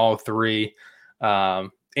PNR on all 3.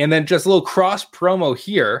 And then just a little cross promo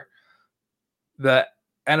here. The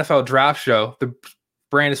NFL draft show, the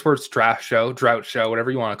Brandon Sports draft show, drought show, whatever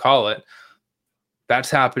you want to call it. That's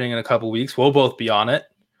happening in a couple weeks. We'll both be on it.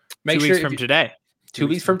 2 weeks from today. 2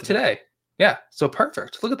 weeks from today. Yeah. So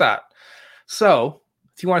perfect. Look at that. So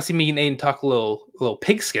if you want to see me and Aiden talk a little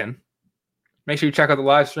pigskin, make sure you check out the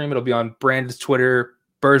live stream. It'll be on Brandon's Twitter,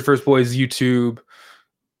 Birds vs. Boys YouTube.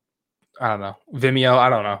 I don't know. Vimeo. I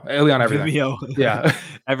don't know. It'll be on everything. Vimeo. Yeah.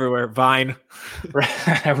 Everywhere. Vine.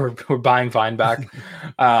 we're buying Vine back.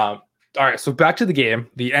 All right. So back to the game.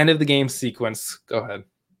 The end of the game sequence. Go ahead.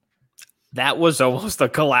 That was almost a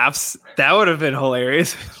collapse. That would have been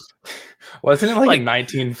hilarious. Wasn't it a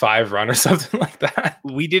 19-5 run or something like that?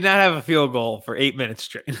 We did not have a field goal for 8 minutes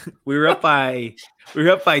straight. We were up by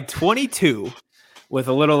 22 with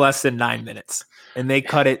a little less than 9 minutes, and they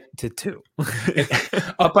cut it to 2.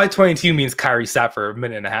 Up by 22 means Kyrie sat for a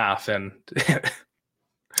minute and a half, and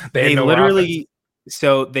they literally.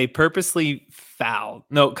 So they purposely fouled.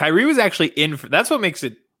 No, Kyrie was actually in. That's what makes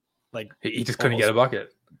it he just couldn't get a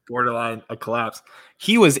bucket. Borderline a collapse.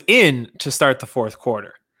 He was in to start the fourth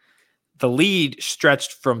quarter. The lead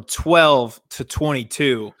stretched from 12 to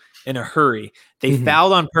 22 in a hurry. They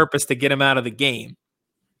fouled on purpose to get him out of the game.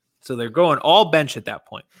 So they're going all bench at that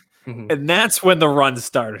point. And that's when the run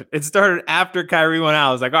started. It started after Kyrie went out.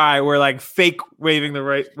 I was like, all right, we're fake waving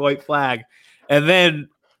the white flag. And then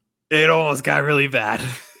it almost got really bad.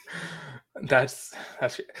 That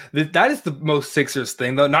is the most Sixers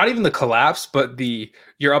thing, though. Not even the collapse, but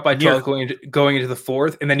you're up by 12 going into the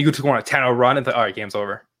fourth, and then you go on a 10-0 run, and all right, game's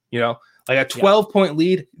over. A 12-point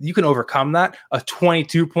lead, you can overcome that. A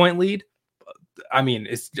 22-point lead, I mean,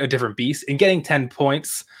 it's a different beast. And getting 10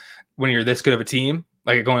 points when you're this good of a team,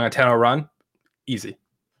 going on a 10-0 run, easy.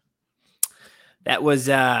 That was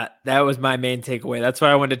my main takeaway. That's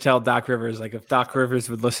why I wanted to tell Doc Rivers, if Doc Rivers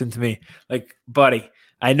would listen to me, buddy,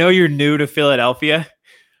 I know you're new to Philadelphia,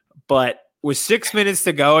 but with 6 minutes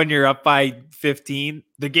to go and you're up by 15,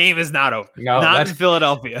 the game is not over. No, not in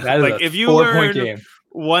Philadelphia. If you learn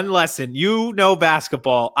one lesson,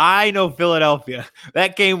 basketball. I know Philadelphia.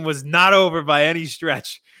 That game was not over by any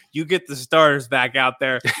stretch. You get the starters back out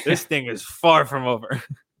there. This thing is far from over.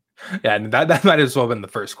 Yeah, and that might as well have been the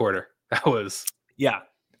first quarter. That was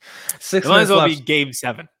 6 minutes might as well left. be game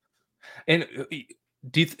 7. And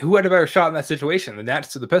who had a better shot in that situation, the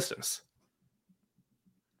Nets or the Pistons?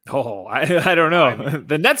 Oh, I don't know.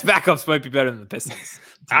 The Nets backups might be better than the Pistons.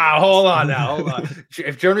 Hold on.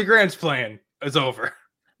 If Jeremy Grant's playing, it's over.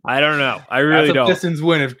 I don't know. I really don't. Pistons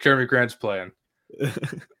win if Jeremy Grant's playing.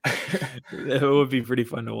 It would be pretty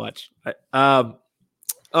fun to watch. All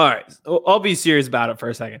right, I'll be serious about it for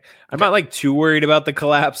a second. I'm not like too worried about the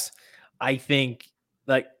collapse. I think,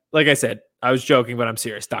 like I said, I was joking, but I'm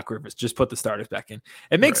serious. Doc Rivers, just put the starters back in.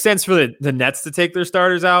 It makes sense for the Nets to take their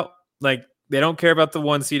starters out. Like, they don't care about the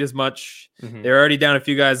 1 seed as much. Mm-hmm. They're already down a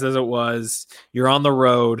few guys as it was. You're on the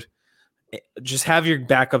road. Just have your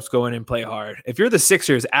backups go in and play hard. If you're the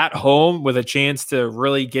Sixers at home with a chance to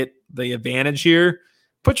really get the advantage here,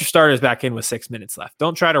 put your starters back in with 6 minutes left.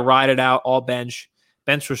 Don't try to ride it out all bench.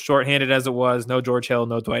 Bench was shorthanded as it was. No George Hill,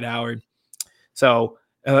 no Dwight Howard. So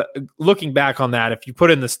looking back on that, if you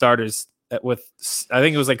put in the starters with, I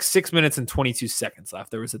think it was like 6 minutes and 22 seconds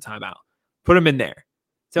left, there was a timeout. Put them in there.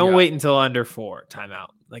 Don't wait until under 4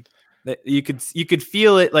 timeout. Like you could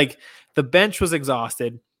feel it. Like the bench was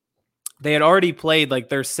exhausted. They had already played like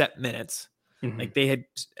their set minutes. Mm-hmm. Like they had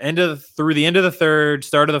through the end of the third,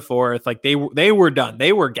 start of the fourth. Like they were done.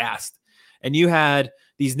 They were gassed. And you had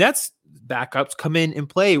these Nets backups come in and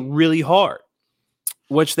play really hard,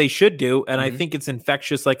 which they should do. And I think it's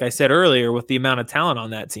infectious, like I said earlier, with the amount of talent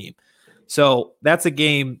on that team. So that's a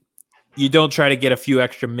game you don't try to get a few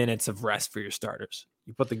extra minutes of rest for your starters.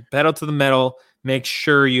 You put the pedal to the metal, make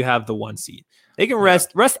sure you have the 1 seed. They can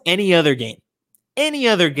rest any other game,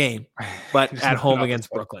 but at home against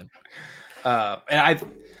Brooklyn.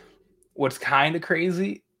 What's kind of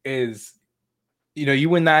crazy is, you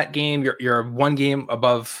win that game, you're 1 game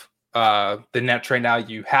above the Nets right now.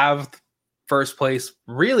 You have first place,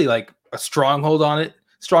 really like a stronghold on it.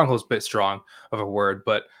 Stronghold's a bit strong of a word,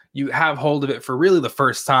 but you have hold of it for really the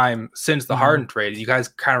first time since the Harden trade. You guys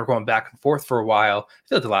kind of were going back and forth for a while. I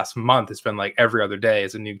feel like the last month it's been like every other day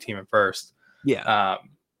is a new team at first. Yeah.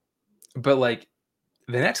 But like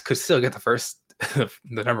the Nets could still get the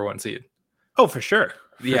number 1 seed. Oh, for sure.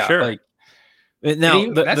 Sure. Like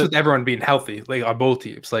now that's with everyone being healthy, like on both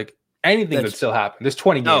teams. Like anything could still happen. There's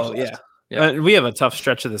 20 games left. Yeah. We have a tough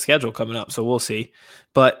stretch of the schedule coming up, so we'll see.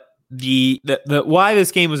 But the why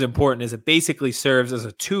this game was important is it basically serves as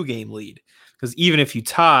a 2-game lead, because even if you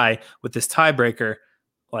tie with this tiebreaker,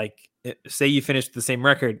 like say you finish the same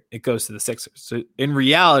record, it goes to the Sixers. So in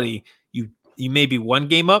reality, you may be 1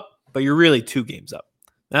 game up, but you're really 2 games up.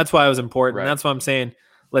 That's why it was important. Right. And that's why I'm saying,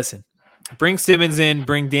 listen, bring Simmons in,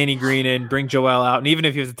 bring Danny Green in, bring Joel out, and even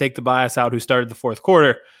if you have to take Tobias out, who started the 4th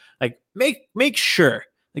quarter, like make sure.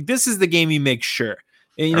 Like this is the game you make sure.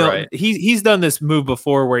 And, he's done this move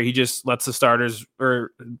before where he just lets the starters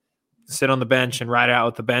or sit on the bench and ride it out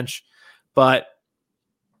with the bench, but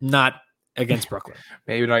not against Brooklyn.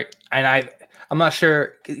 Maybe not. And I'm not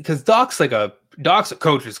sure, because Doc's a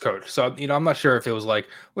coach's coach. So, I'm not sure if it was like,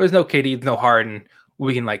 well, there's no KD, no Harden,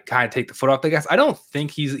 we can like kind of take the foot off the gas. I don't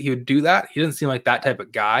think he would do that. He doesn't seem like that type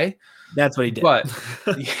of guy. That's what he did. But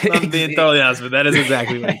I'm being totally honest, but that is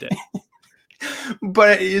exactly what he did.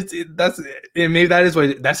 But maybe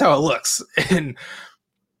that's how it looks, and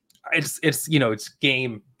it's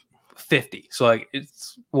game 50, so like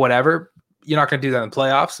it's whatever. You're not gonna do that in the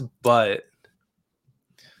playoffs, but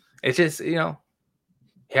it's just he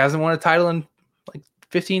hasn't won a title in like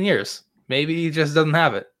 15 years. Maybe he just doesn't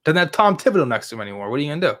have it. Doesn't have Tom Thibodeau next to him anymore. What are you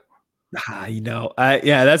gonna do?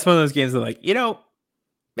 That's one of those games that like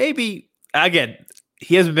maybe again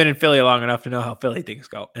he hasn't been in Philly long enough to know how Philly things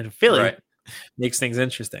go, and Philly makes things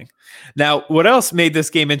interesting. Now, what else made this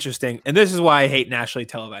game interesting? And this is why I hate nationally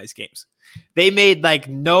televised games. They made like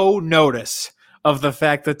no notice of the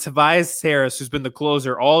fact that Tobias Harris, who's been the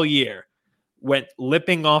closer all year, went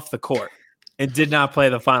limping off the court and did not play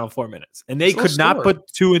the final 4 minutes. And they could not put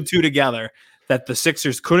 2 and 2 together that the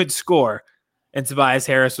Sixers couldn't score and Tobias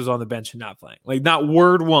Harris was on the bench and not playing. Like not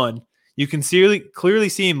word one. You can clearly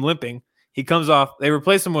see him limping. He comes off. They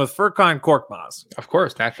replace him with Furkan Korkmaz. Of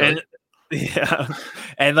course, naturally.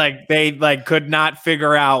 And like they like could not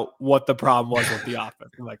figure out what the problem was with the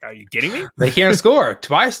offense. I'm like, are you kidding me? They can't score.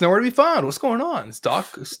 Tobias nowhere to be found. What's going on? Is Doc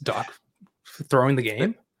throwing the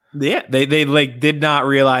game? Yeah, they like did not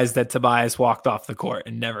realize that Tobias walked off the court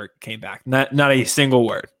and never came back. Not a single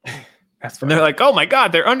word. That's and they're like, oh my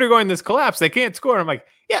God, they're undergoing this collapse. They can't score. I'm like,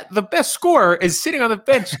 yeah, the best scorer is sitting on the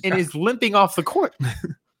bench and is limping off the court.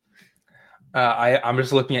 I'm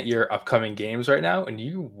just looking at your upcoming games right now, and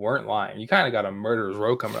you weren't lying. You kind of got a murderer's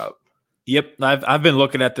row coming up. Yep, I've been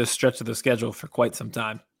looking at this stretch of the schedule for quite some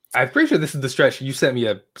time. I'm pretty sure this is the stretch you sent me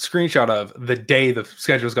a screenshot of the day the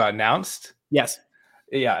schedules got announced. Yes.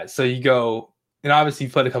 Yeah, so you go and obviously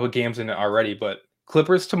you've played a couple games in it already, but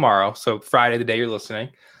Clippers tomorrow, so Friday, the day you're listening.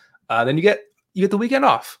 Then you get the weekend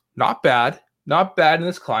off. Not bad in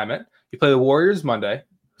this climate. You play the Warriors Monday,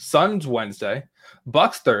 Suns Wednesday,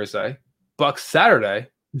 Bucks Thursday, Bucks Saturday.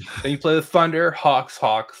 Then you play the Thunder, Hawks,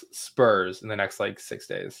 Spurs in the next like 6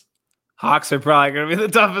 days. Hawks are probably going to be the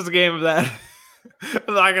toughest game of that.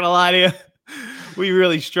 I'm not going to lie to you. We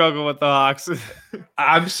really struggle with the Hawks.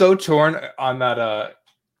 I'm so torn on that.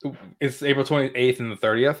 It's April 28th and the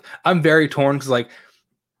 30th. I'm very torn because like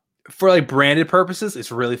for like branded purposes,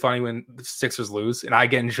 it's really funny when the Sixers lose, and I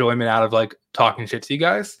get enjoyment out of like talking shit to you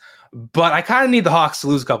guys. But I kind of need the Hawks to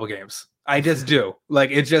lose a couple games. I just do.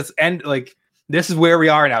 Like it just like this is where we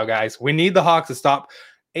are now, guys. We need the Hawks to stop.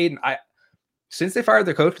 Aiden, since they fired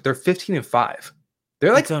their coach, they're 15-5.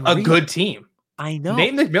 They're like a good team. I know.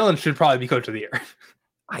 Nate McMillan should probably be coach of the year.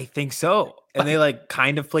 I think so. And they like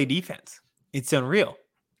kind of play defense. It's unreal.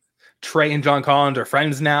 Trey and John Collins are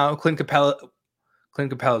friends now. Clint Capella's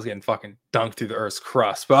getting fucking dunked through the earth's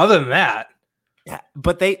crust. But other than that, yeah.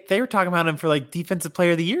 But they were talking about him for like defensive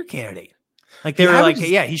player of the year candidate. Like they were like,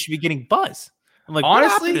 yeah, he should be getting buzz. I'm like,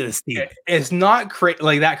 honestly, this team? It's not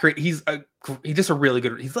like that. He's just a really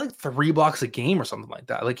good. He's like 3 blocks a game or something like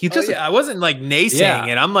that. Like he's just. I wasn't like naysaying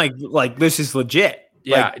it. I'm like this is legit.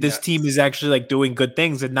 Yeah, like, this team is actually like doing good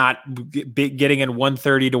things and not getting in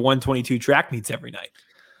 130 to 122 track meets every night.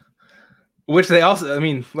 Which they also, I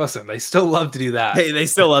mean, listen, they still love to do that. Hey, they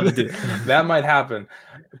still love to do that. That might happen,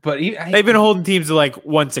 but they've been holding teams to like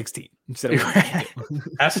 116 instead of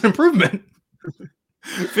 122. That's an improvement.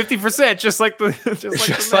 50%, just like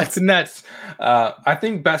the Nets. I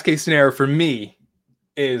think best case scenario for me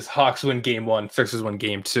is Hawks win game 1, Sixers win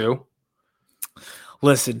game 2.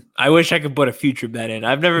 Listen, I wish I could put a future bet in.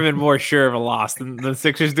 I've never been more sure of a loss than the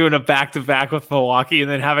Sixers doing a back-to-back with Milwaukee and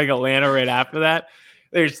then having Atlanta right after that.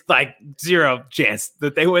 There's like 0 chance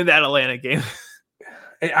that they win that Atlanta game.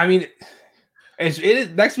 I mean, it is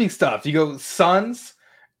next week's tough. You go Suns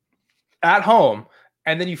at home,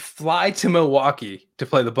 and then you fly to Milwaukee to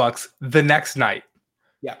play the Bucks the next night.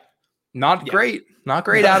 Yeah. Not great,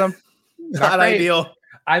 Adam. Not ideal.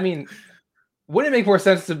 I mean, wouldn't it make more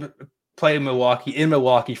sense to play in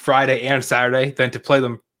Milwaukee Friday and Saturday than to play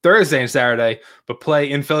them Thursday and Saturday, but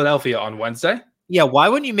play in Philadelphia on Wednesday? Yeah, why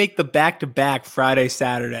wouldn't you make the back-to-back Friday,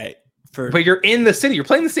 Saturday? But you're in the city. You're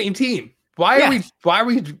playing the same team. Why are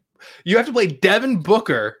we? You have to play Devin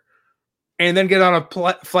Booker and then get on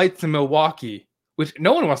a flight to Milwaukee, which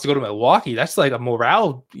no one wants to go to Milwaukee. That's like a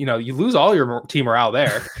morale. You lose all your team morale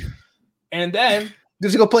there. And then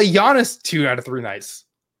just go play Giannis 2 out of 3 nights.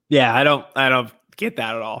 Yeah, I don't get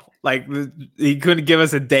that at all. Like he couldn't give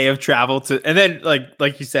us a day of travel and then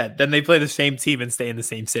like you said, then they play the same team and stay in the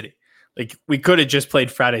same city. Like we could have just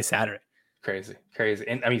played Friday, Saturday. Crazy.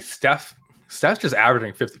 And I mean, Steph's just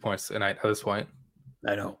averaging 50 points a night at this point.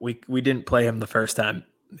 I know we didn't play him the first time,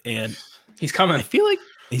 and he's coming. I feel like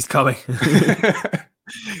he's coming.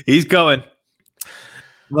 He's coming.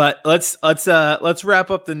 But let's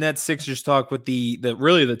wrap up the Nets Sixers talk with the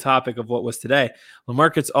really the topic of what was today.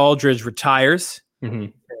 LaMarcus Aldridge retires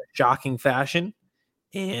in shocking fashion.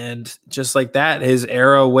 And just like that, his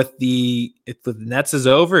era with the Nets is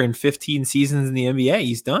over. In 15 seasons in the NBA,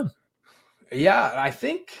 he's done. Yeah, I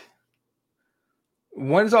think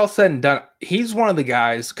when it's all said and done, he's one of the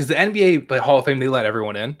guys, because the NBA Hall of Fame, they let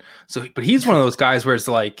everyone in. But he's one of those guys where it's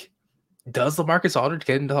like, does LaMarcus Aldridge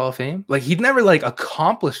get into the Hall of Fame? Like he'd never like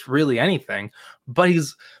accomplished really anything, but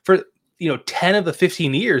he's for 10 of the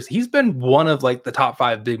 15 years, he's been one of like the top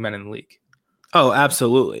 5 big men in the league. Oh,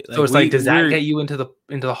 absolutely. So it's does that get you into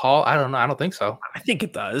the Hall? I don't know. I don't think so. I think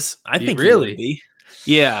it does. I think really? He will be.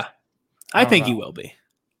 Yeah. I think he will be.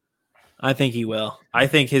 I think he will. I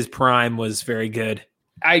think his prime was very good.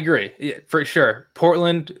 I agree. Yeah, for sure.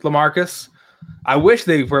 Portland, LaMarcus. I wish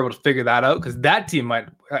they were able to figure that out, because that team might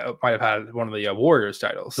have had one of the Warriors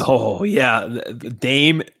titles. Oh, yeah.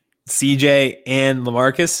 Dame, CJ, and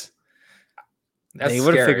LaMarcus. They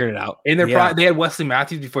would have figured it out. In their prime, they had Wesley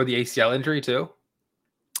Matthews before the ACL injury too.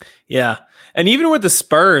 Yeah, and even with the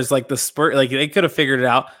Spurs, they could have figured it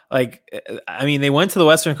out. Like, I mean, they went to the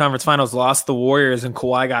Western Conference Finals, lost the Warriors, and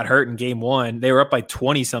Kawhi got hurt in Game 1. They were up by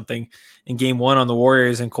 20 something in Game 1 on the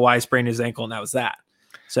Warriors, and Kawhi sprained his ankle, and that was that.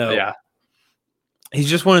 So yeah, he's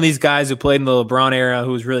just one of these guys who played in the LeBron era,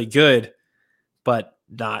 who was really good, but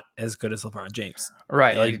not as good as LeBron James.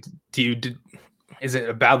 Right? And is it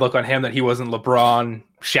a bad look on him that he wasn't LeBron,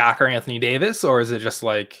 Shaq, or Anthony Davis, or is it just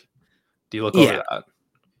like, do you look over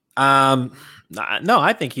that? No,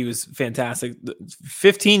 I think he was fantastic.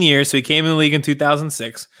 15 years, so he came in the league in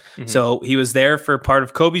 2006. Mm-hmm. So he was there for part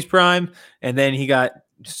of Kobe's prime, and then he got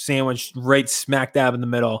sandwiched right smack dab in the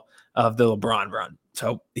middle of the LeBron run.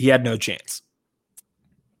 So he had no chance.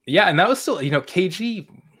 Yeah, and that was still, KG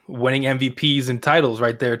winning MVPs and titles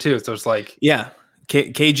right there too. So it's like, yeah,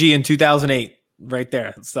 KG in 2008 right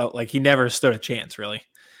there. So like he never stood a chance really.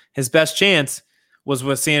 His best chance was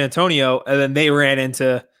with San Antonio, and then they ran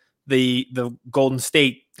into the Golden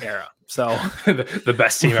State era. So the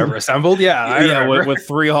best team ever assembled. Yeah, with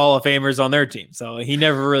 3 Hall of Famers on their team. So he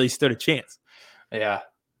never really stood a chance. Yeah.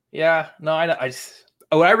 No, I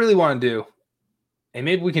what I really want to do, and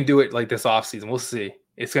maybe we can do it like this offseason. We'll see.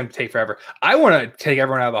 It's going to take forever. I want to take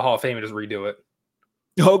everyone out of the Hall of Fame and just redo it.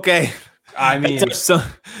 Okay. I mean,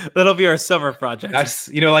 that'll be our summer project. That's,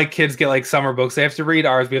 like kids get like summer books they have to read.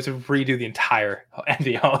 Ours, we have to redo the entire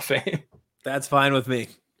NBA Hall of Fame. That's fine with me.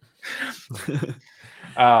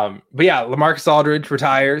 But yeah, LaMarcus Aldridge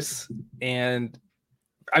retires. And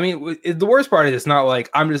I mean, the worst part is it's not like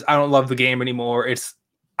I don't love the game anymore.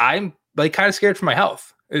 I'm like kind of scared for my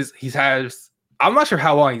health. I'm not sure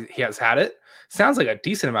how long he has had it. Sounds like a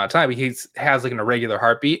decent amount of time. But he has like an irregular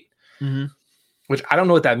heartbeat, which I don't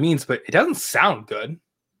know what that means, but it doesn't sound good.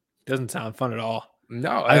 Doesn't sound fun at all.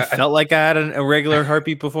 No, I felt like I had an irregular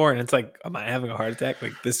heartbeat before, and it's like, am I having a heart attack?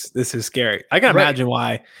 Like this is scary. I can imagine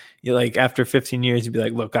why you like after 15 years you'd be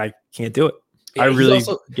like, look, I can't do it. Yeah, I really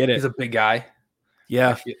get it. He's a big guy.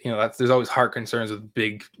 Yeah, there's always heart concerns with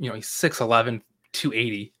big. He's 6'11",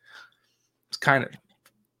 280. It's kind of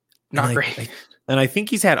not great. And I think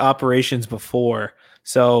he's had operations before,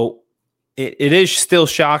 so it is still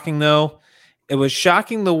shocking though. It was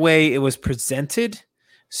shocking the way it was presented.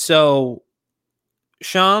 So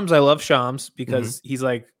Shams, I love Shams because he's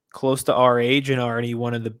like close to our age and already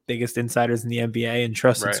one of the biggest insiders in the NBA and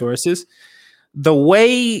trusted sources. The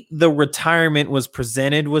way the retirement was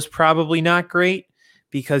presented was probably not great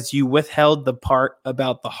because you withheld the part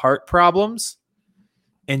about the heart problems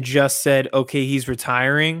and just said, okay, he's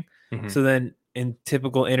retiring. So then in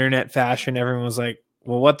typical internet fashion, everyone was like,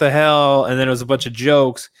 well, what the hell? And then it was a bunch of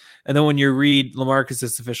jokes. And then when you read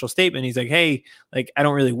LaMarcus's official statement, he's like, hey, like, I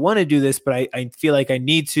don't really want to do this, but I feel like I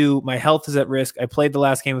need to. My health is at risk. I played the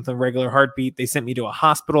last game with a regular heartbeat. They sent me to a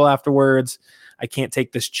hospital afterwards. I can't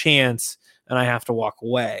take this chance and I have to walk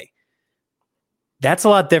away. That's a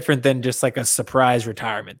lot different than just like a surprise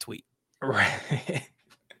retirement tweet. Right.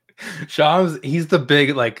 Shams, he's the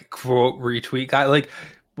big like quote retweet guy. Like,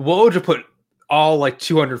 what would you put all like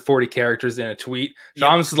 240 characters in a tweet?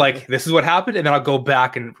 Shams is like, this is what happened, and then I'll go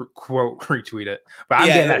back and quote retweet it. But I'm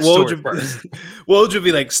getting that story first. Woj would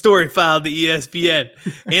be like, story filed to ESPN.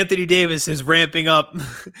 Anthony Davis is ramping up.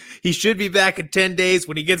 He should be back in 10 days.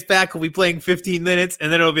 When he gets back, he'll be playing 15 minutes,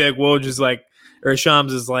 and then it'll be like Woj is like, or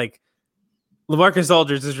Shams is like, LaMarcus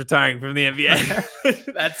Aldridge is retiring from the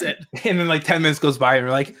NBA. That's it. And then like 10 minutes goes by, and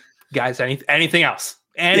we're like, guys, anything else?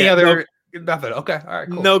 Any other? Nothing. Okay. All right.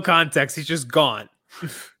 Cool. No context. He's just gone.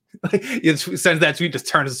 Like, he sends that tweet, just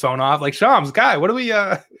turns his phone off. Like, Shams, guy, what are we? What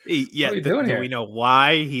are we doing here? We know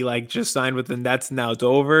why he like just signed with the Nets. And now it's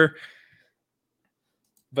over.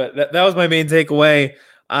 But that was my main takeaway.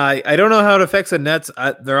 I don't know how it affects the Nets.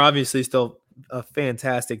 They're obviously still a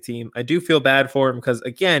fantastic team. I do feel bad for him because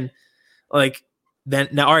again, like then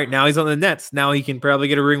now, all right, now he's on the Nets. Now he can probably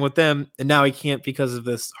get a ring with them, and now he can't because of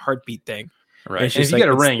this heartbeat thing. Right. And if you get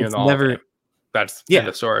a ring, you're never. That's the end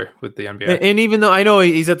of story with the NBA. And even though I know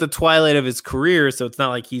he's at the twilight of his career, so it's not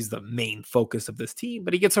like he's the main focus of this team,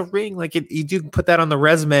 but he gets a ring. Like you do put that on the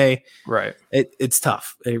resume. Right. It's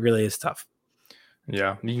tough. It really is tough.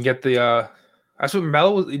 Yeah. You can get the that's what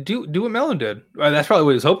Melo do what Melo did. That's probably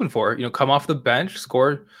what he was hoping for. Come off the bench,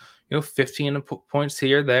 score, 15 points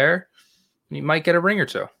here, there. You might get a ring or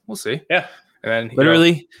two. We'll see. Yeah. And then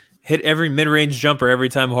literally hit every mid-range jumper every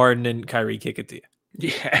time Harden and Kyrie kick it to you.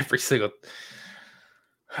 Yeah, every single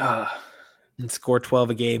and score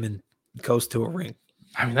 12 a game and coast to a ring.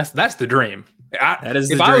 I mean, that's the dream. That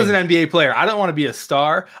is if I was an NBA player, I don't want to be a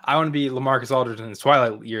star. I want to be LaMarcus Aldridge in his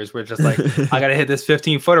twilight years, where it's just like I got to hit this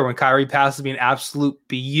 15-footer when Kyrie passes me an absolute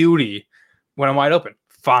beauty when I'm wide open.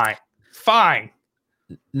 Fine.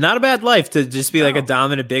 Not a bad life to just be like a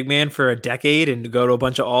dominant big man for a decade and to go to a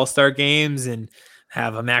bunch of all-star games and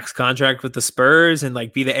have a max contract with the Spurs and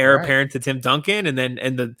like be the heir apparent to Tim Duncan. And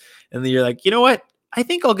then you're like, you know what? I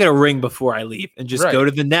think I'll get a ring before I leave and just go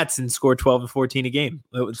to the Nets and score 12 and 14 a game.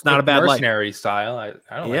 It's not a bad mercenary style. I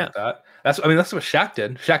don't like that. That's what Shaq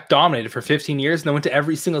did. Shaq dominated for 15 years and then went to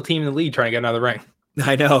every single team in the league trying to get another ring.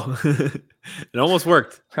 I know. It almost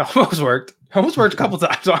worked. Almost worked a couple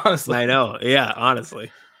times, honestly. I know. Yeah,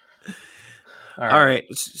 honestly. All right.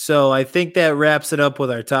 So I think that wraps it up with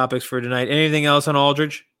our topics for tonight. Anything else on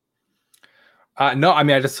Aldridge? No, I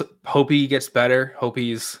mean, I just hope he gets better. Hope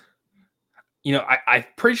he's, I'm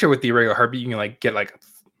pretty sure with the irregular heartbeat, you can like get like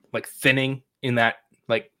thinning in that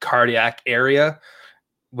like cardiac area,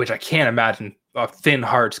 which I can't imagine a thin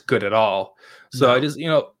heart's good at all. So No. I just,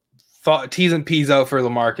 thought T's and P's out for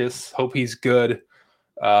LaMarcus. Hope he's good.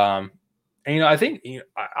 And I think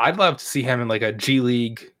I'd love to see him in like a G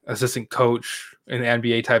League assistant coach in the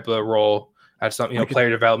NBA type of role at some player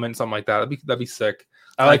development, something like that. That'd be sick.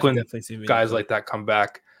 I like when guys like that come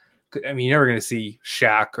back. I mean, you're never going to see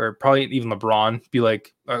Shaq or probably even LeBron be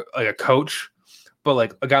like a coach, but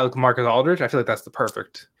like a guy like Marcus Aldridge, I feel like that's the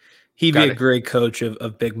perfect. He'd be a great coach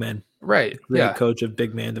of big men. Right. Great coach of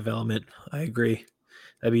big man development. I agree.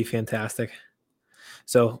 That'd be fantastic.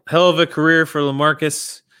 So hell of a career for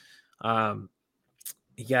LaMarcus.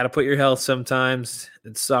 You got to put your health sometimes.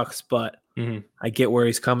 It sucks, but I get where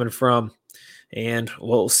he's coming from. And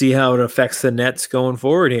we'll see how it affects the Nets going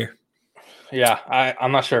forward here. Yeah,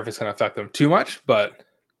 I'm not sure if it's going to affect them too much, but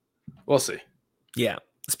we'll see. Yeah.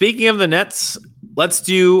 Speaking of the Nets, let's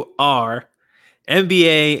do our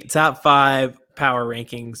NBA top 5 power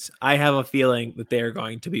rankings. I have a feeling that they are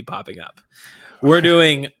going to be popping up. We're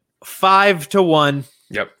doing 5 to 1.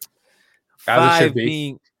 Yep. As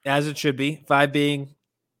it should be. 5 being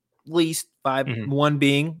least, 1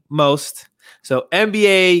 being most. So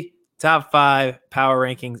NBA top 5 power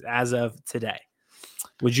rankings as of today.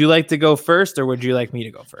 Would you like to go first, or would you like me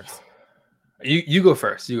to go first? You go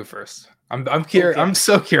first. You go first. I'm curious. Okay. I'm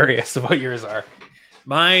so curious of what yours are.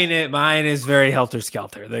 Mine is very helter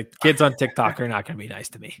skelter. The kids on TikTok are not going to be nice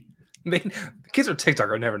to me. The kids on TikTok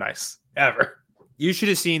are never nice ever. You should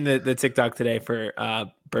have seen the TikTok today for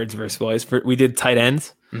Birds vs. Boys. We did tight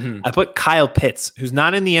ends. I put Kyle Pitts, who's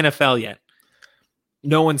not in the NFL yet.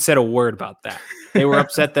 No one said a word about that. They were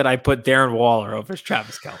upset that I put Darren Waller over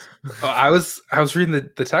Travis Kelce. I was reading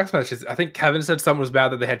the text messages. I think Kevin said someone was bad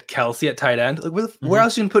that they had Kelce at tight end. Like, where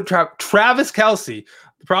else you can put Travis Kelce?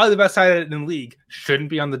 Probably the best tight end in the league. Shouldn't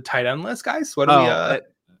be on the tight end list, guys. What do we?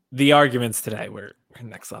 The arguments today were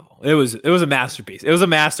next level. It was a masterpiece. It was a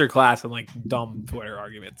master class in like dumb Twitter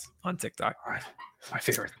arguments on TikTok. My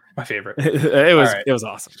favorite. It was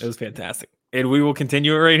awesome. It was fantastic. And we will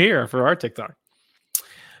continue it right here for our TikTok.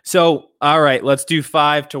 So, all right, let's do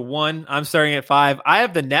 5 to 1. I'm starting at 5. I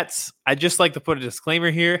have the Nets. I just like to put a disclaimer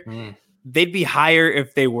here. They'd be higher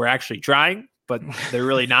if they were actually trying, but they're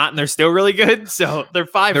really not, and they're still really good. So they're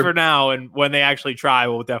 5 for now, and when they actually try,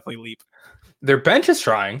 we'll definitely leap. Their bench is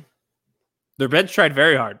trying. Their bench tried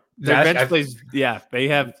very hard. Their bench plays, they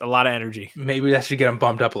have a lot of energy. Maybe that should get them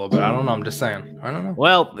bumped up a little bit. I don't know. I'm just saying. I don't know.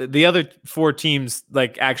 Well, the other 4 teams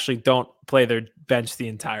actually don't play their bench the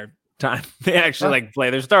entire time. They actually play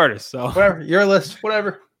their starters. So whatever, your list,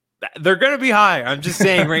 whatever. They're gonna be high. I'm just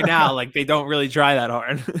saying right now, they don't really try that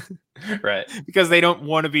hard. Right. Because they don't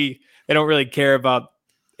really care about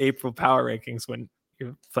April power rankings when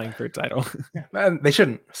you're playing for a title. They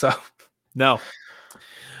shouldn't. So no.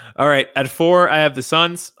 All right. At 4, I have the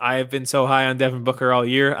Suns. I have been so high on Devin Booker all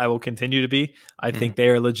year. I will continue to be. I think they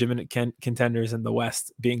are legitimate contenders in the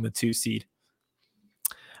West, being the 2 seed.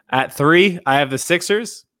 At 3, I have the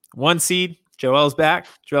Sixers. 1 seed. Joel's back.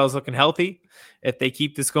 Joel's looking healthy. If they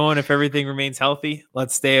keep this going, if everything remains healthy,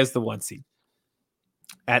 let's stay as the 1 seed.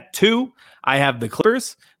 At 2, I have the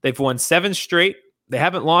Clippers. They've won 7 straight. They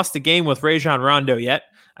haven't lost a game with Rajon Rondo yet.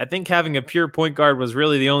 I think having a pure point guard was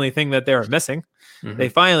really the only thing that they were missing. They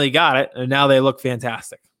finally got it, and now they look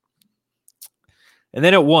fantastic. And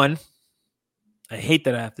then at 1, I hate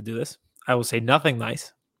that I have to do this. I will say nothing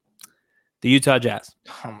nice. The Utah Jazz.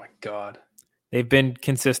 Oh, my God. They've been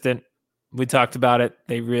consistent. We talked about it.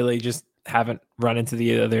 They really just haven't run into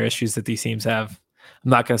the other issues that these teams have.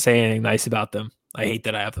 I'm not going to say anything nice about them. I hate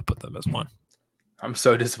that I have to put them as 1. I'm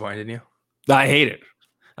so disappointed in you. I hate it.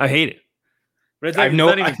 But it's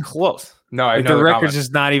not even close. No, I know the record's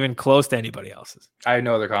just not even close to anybody else's. I have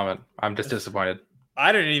no other comment. I'm just disappointed.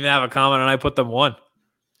 I didn't even have a comment, and I put them 1.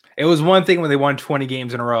 It was one thing when they won 20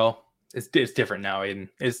 games in a row. It's different now, Aiden.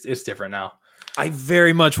 It's different now. I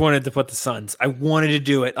very much wanted to put the Suns. I wanted to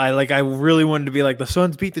do it. I really wanted to be like, the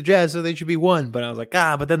Suns beat the Jazz, so they should be 1. But I was like,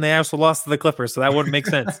 but then they also lost to the Clippers, so that wouldn't make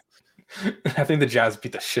sense. I think the Jazz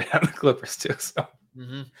beat the shit out of the Clippers too. So,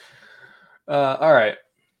 all right.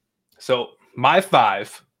 So my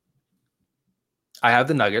 5, I have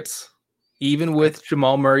the Nuggets. Even with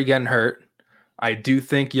Jamal Murray getting hurt, I do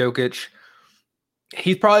think Jokic.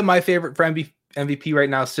 He's probably my favorite for MVP right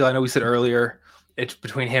now. Still, I know we said earlier it's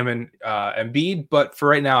between him and Embiid, but for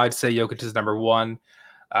right now, I'd say Jokic is number 1.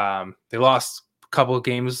 They lost a couple of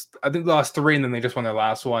games. I think they lost 3, and then they just won their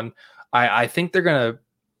last one. I think they're gonna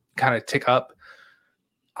kind of tick up.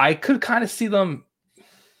 I could kind of see them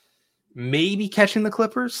maybe catching the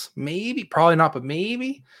Clippers. Maybe, probably not, but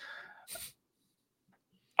maybe.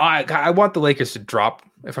 I want the Lakers to drop,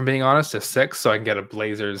 if I'm being honest, to 6, so I can get a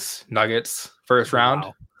Blazers Nuggets first round.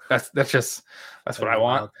 Wow. That's what I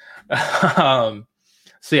want.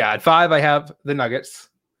 So yeah, at 5 I have the Nuggets.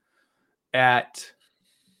 At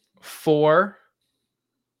 4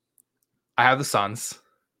 I have the Suns.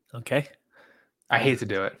 Okay. I hate to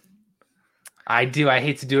do it. I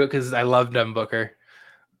hate to do it because I love Devin Booker,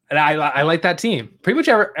 and I like that team. Pretty much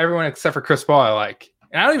everyone except for Chris Paul I like,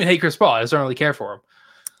 and I don't even hate Chris Paul. I just don't really care for him.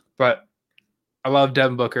 But I love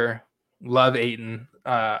Devin Booker, love Ayton.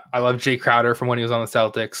 I love Jay Crowder from when he was on the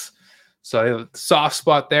Celtics. So I have a soft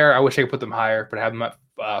spot there. I wish I could put them higher, but I have them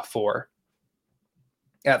at 4.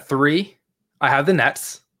 At 3, I have the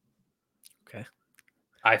Nets. Okay.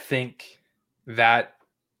 I think that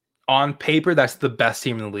on paper, that's the best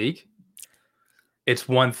team in the league. It's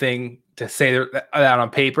one thing to say that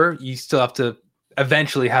on paper. You still have to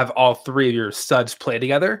eventually have all 3 of your studs play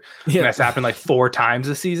together. Yeah. And that's happened like 4 times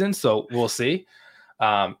this season, so we'll see.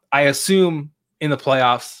 I assume in the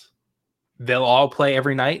playoffs they'll all play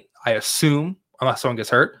every night. I assume, unless someone gets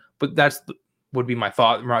hurt, but would be my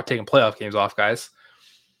thought. We're not taking playoff games off, guys.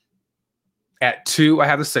 At 2, I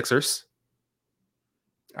have the Sixers.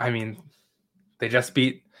 I mean, they just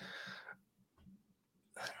beat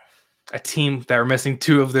a team that were missing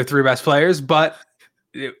 2 of their 3 best players, but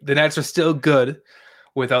the Nets are still good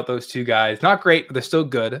without those 2 guys. Not great, but they're still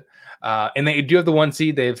good. And they do have the 1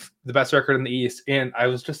 seed. They have the best record in the East. And I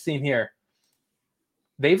was just seeing here,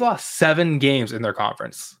 they've lost 7 games in their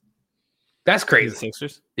conference. That's crazy. The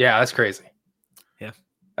Sixers? Yeah, that's crazy. Yeah.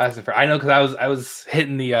 That's the I know, because I was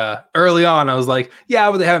hitting the early on. I was like,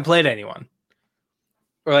 yeah, but they haven't played anyone.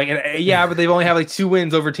 Or like, yeah, but they've only had like 2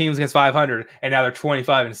 wins over teams against 500, and now they're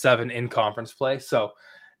 25-7 in conference play. So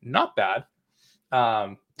not bad.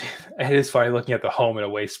 It is funny looking at the home and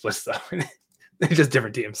away splits though. They're just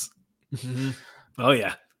different teams. Mm-hmm. Oh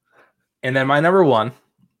yeah. And then my number 1,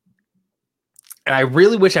 and I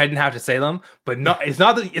really wish I didn't have to say them, but it's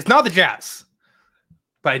not the Jazz.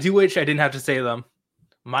 But I do wish I didn't have to say them.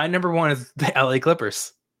 My number 1 is the LA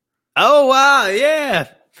Clippers. Oh wow, yeah.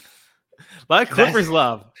 A lot of Clippers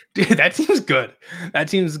love. Dude, that team's good. That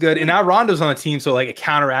team's good. And now Rondo's on the team, so like it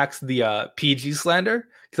counteracts the PG slander.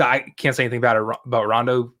 Because I can't say anything bad about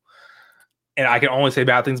Rondo. And I can only say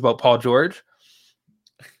bad things about Paul George.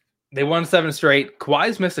 They won 7 straight.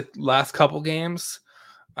 Kawhi's missed the last couple games.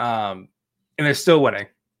 And they're still winning.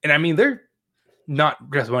 And I mean, they're not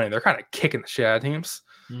just winning. They're kind of kicking the shit out of teams.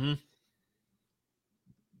 Mm-hmm.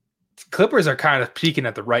 Clippers are kind of peaking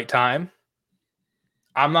at the right time.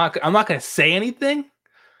 I'm not going to say anything,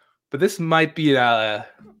 but this might be an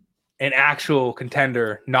actual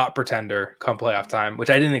contender, not pretender, come playoff time, which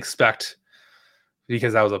I didn't expect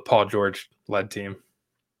because that was a Paul George led team.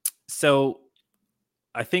 So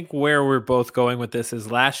I think where we're both going with this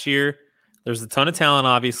is last year, there's a ton of talent,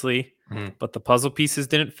 obviously, but the puzzle pieces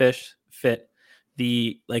didn't fit.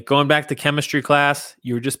 Going back to chemistry class,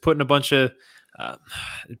 you were just putting a bunch of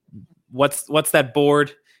what's that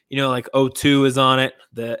board? Like O2 is on it.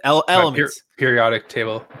 The elements. Periodic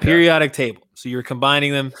table. Periodic table. So you're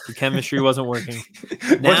combining them. The chemistry wasn't working.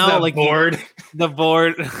 Now, like board. The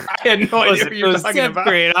board. I had no idea what you were talking about.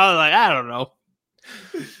 Grade, I was like, I don't know.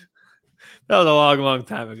 That was a long, long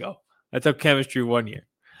time ago. I took chemistry 1 year.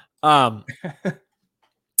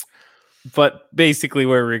 But basically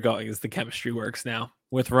where we're going is the chemistry works now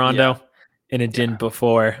with Rondo, and it didn't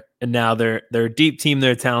before. And now they're a deep team,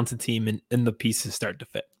 they're a talented team, and the pieces start to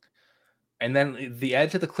fit. And then the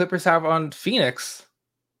edge that the Clippers have on Phoenix,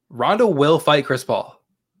 Rondo will fight Chris Paul.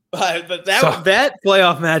 But that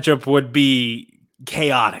playoff matchup would be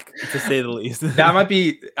chaotic, to say the least. That might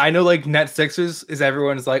be. I know, like Net Sixers is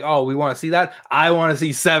everyone's like, oh, we want to see that. I want to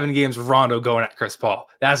see 7 games of Rondo going at Chris Paul.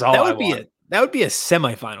 That's all. That would be a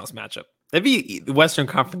semifinals matchup. That'd be the Western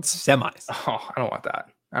Conference semis. Oh, I don't want that.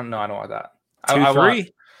 I don't want that. 2-3.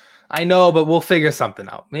 I know, but we'll figure something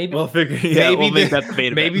out. Maybe we'll figure. Yeah, we'll make that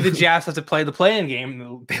debate. Maybe the Jazz have to play the play-in game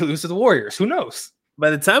and they lose to the Warriors. Who knows? By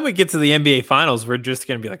the time we get to the NBA Finals, we're just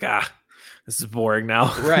gonna be like, this is boring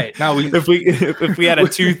now. Right now, if we had a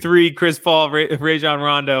 2-3 Chris Paul, Rajon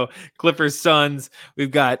Rondo, Clippers, Suns,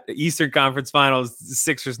 we've got Eastern Conference Finals,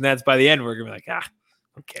 Sixers, Nets. By the end, we're gonna be like,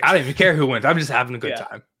 okay. I don't even care who wins. I'm just having a good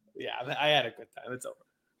time. Yeah, I had a good time. It's over.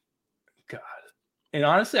 God, and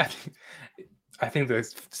honestly, I think the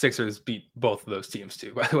Sixers beat both of those teams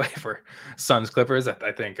too. By the way, for Suns Clippers,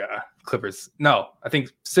 I think Clippers. No, I think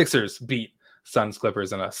Sixers beat Suns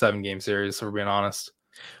Clippers in a 7-game series. If we're being honest.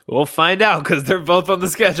 We'll find out because they're both on the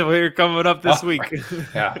schedule here coming up this week. Right.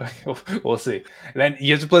 Yeah, we'll see. And then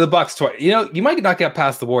you have to play the Bucks twice. You might not get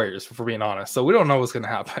past the Warriors, for being honest. So we don't know what's going to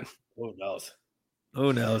happen. Who knows?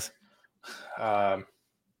 Who knows? But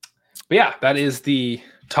yeah, that is the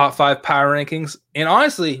top 5 power rankings. And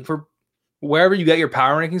honestly, for wherever you get your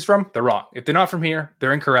power rankings from, they're wrong. If they're not from here,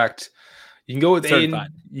 they're incorrect. You can go with Aiden,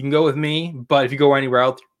 you can go with me, but if you go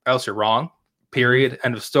anywhere else you're wrong. Period.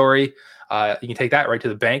 End of story. You can take that right to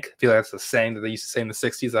the bank. I feel like that's the saying that they used to say in the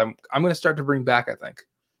 60s. I'm going to start to bring back, I think.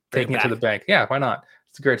 Taking it to the bank. Yeah, why not?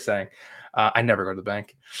 It's a great saying. I never go to the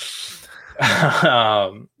bank.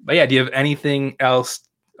 But yeah, do you have anything else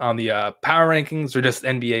on the power rankings or just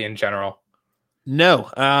NBA in general? No.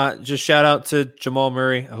 Just shout out to Jamal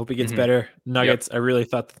Murray. I hope he gets better. Nuggets, yep. I really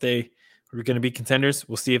thought that they were going to be contenders.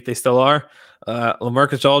 We'll see if they still are.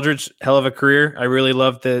 LaMarcus Aldridge, hell of a career. I really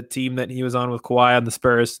loved the team that he was on with Kawhi on the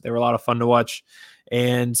Spurs. They were a lot of fun to watch.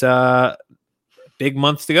 And big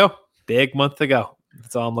month to go.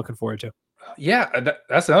 That's all I'm looking forward to. Yeah,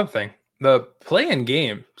 that's another thing. The play-in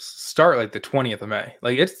games start like the 20th of May.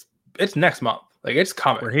 Like it's next month. Like it's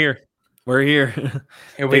coming. We're here.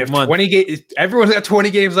 And we have 20 games. Everyone's got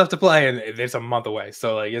 20 games left to play, and it's a month away.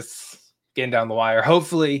 So like it's getting down the wire.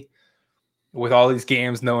 Hopefully, with all these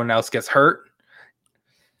games, no one else gets hurt.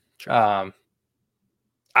 I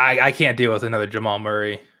can't deal with another Jamal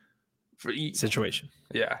Murray situation.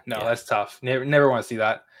 Yeah, that's tough. Never want to see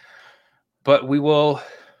that. But we'll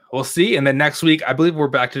see. And then next week, I believe we're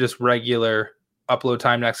back to just regular upload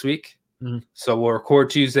time next week. Mm-hmm. So we'll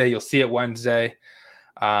record Tuesday. You'll see it Wednesday.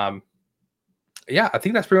 Yeah, I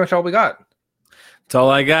think that's pretty much all we got. That's all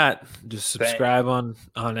I got. Just subscribe on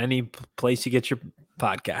any place you get your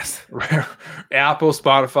podcast. Apple,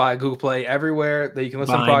 Spotify, Google Play, everywhere that you can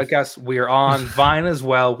listen to podcasts. We are on Vine as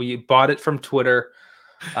well. We bought it from Twitter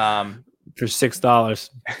for $6.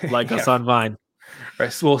 Like us on Vine.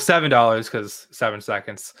 Right. Well, $7 because 7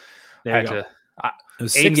 seconds. There you go.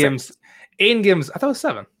 Aiden Gims. I thought it was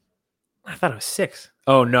 7. I thought it was 6.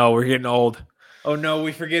 Oh no, we're getting old. Oh no,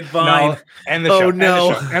 we forget Vine. No, end the show.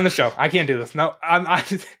 No, end the show. I can't do this. No, I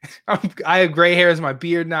have gray hairs in my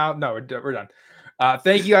beard now. No, we're done.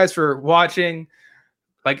 Thank you guys for watching.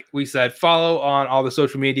 Like we said, follow on all the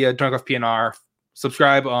social media, Drunk Off PNR.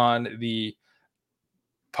 Subscribe on the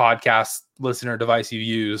podcast listener device you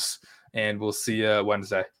use, and we'll see you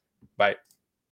Wednesday. Bye.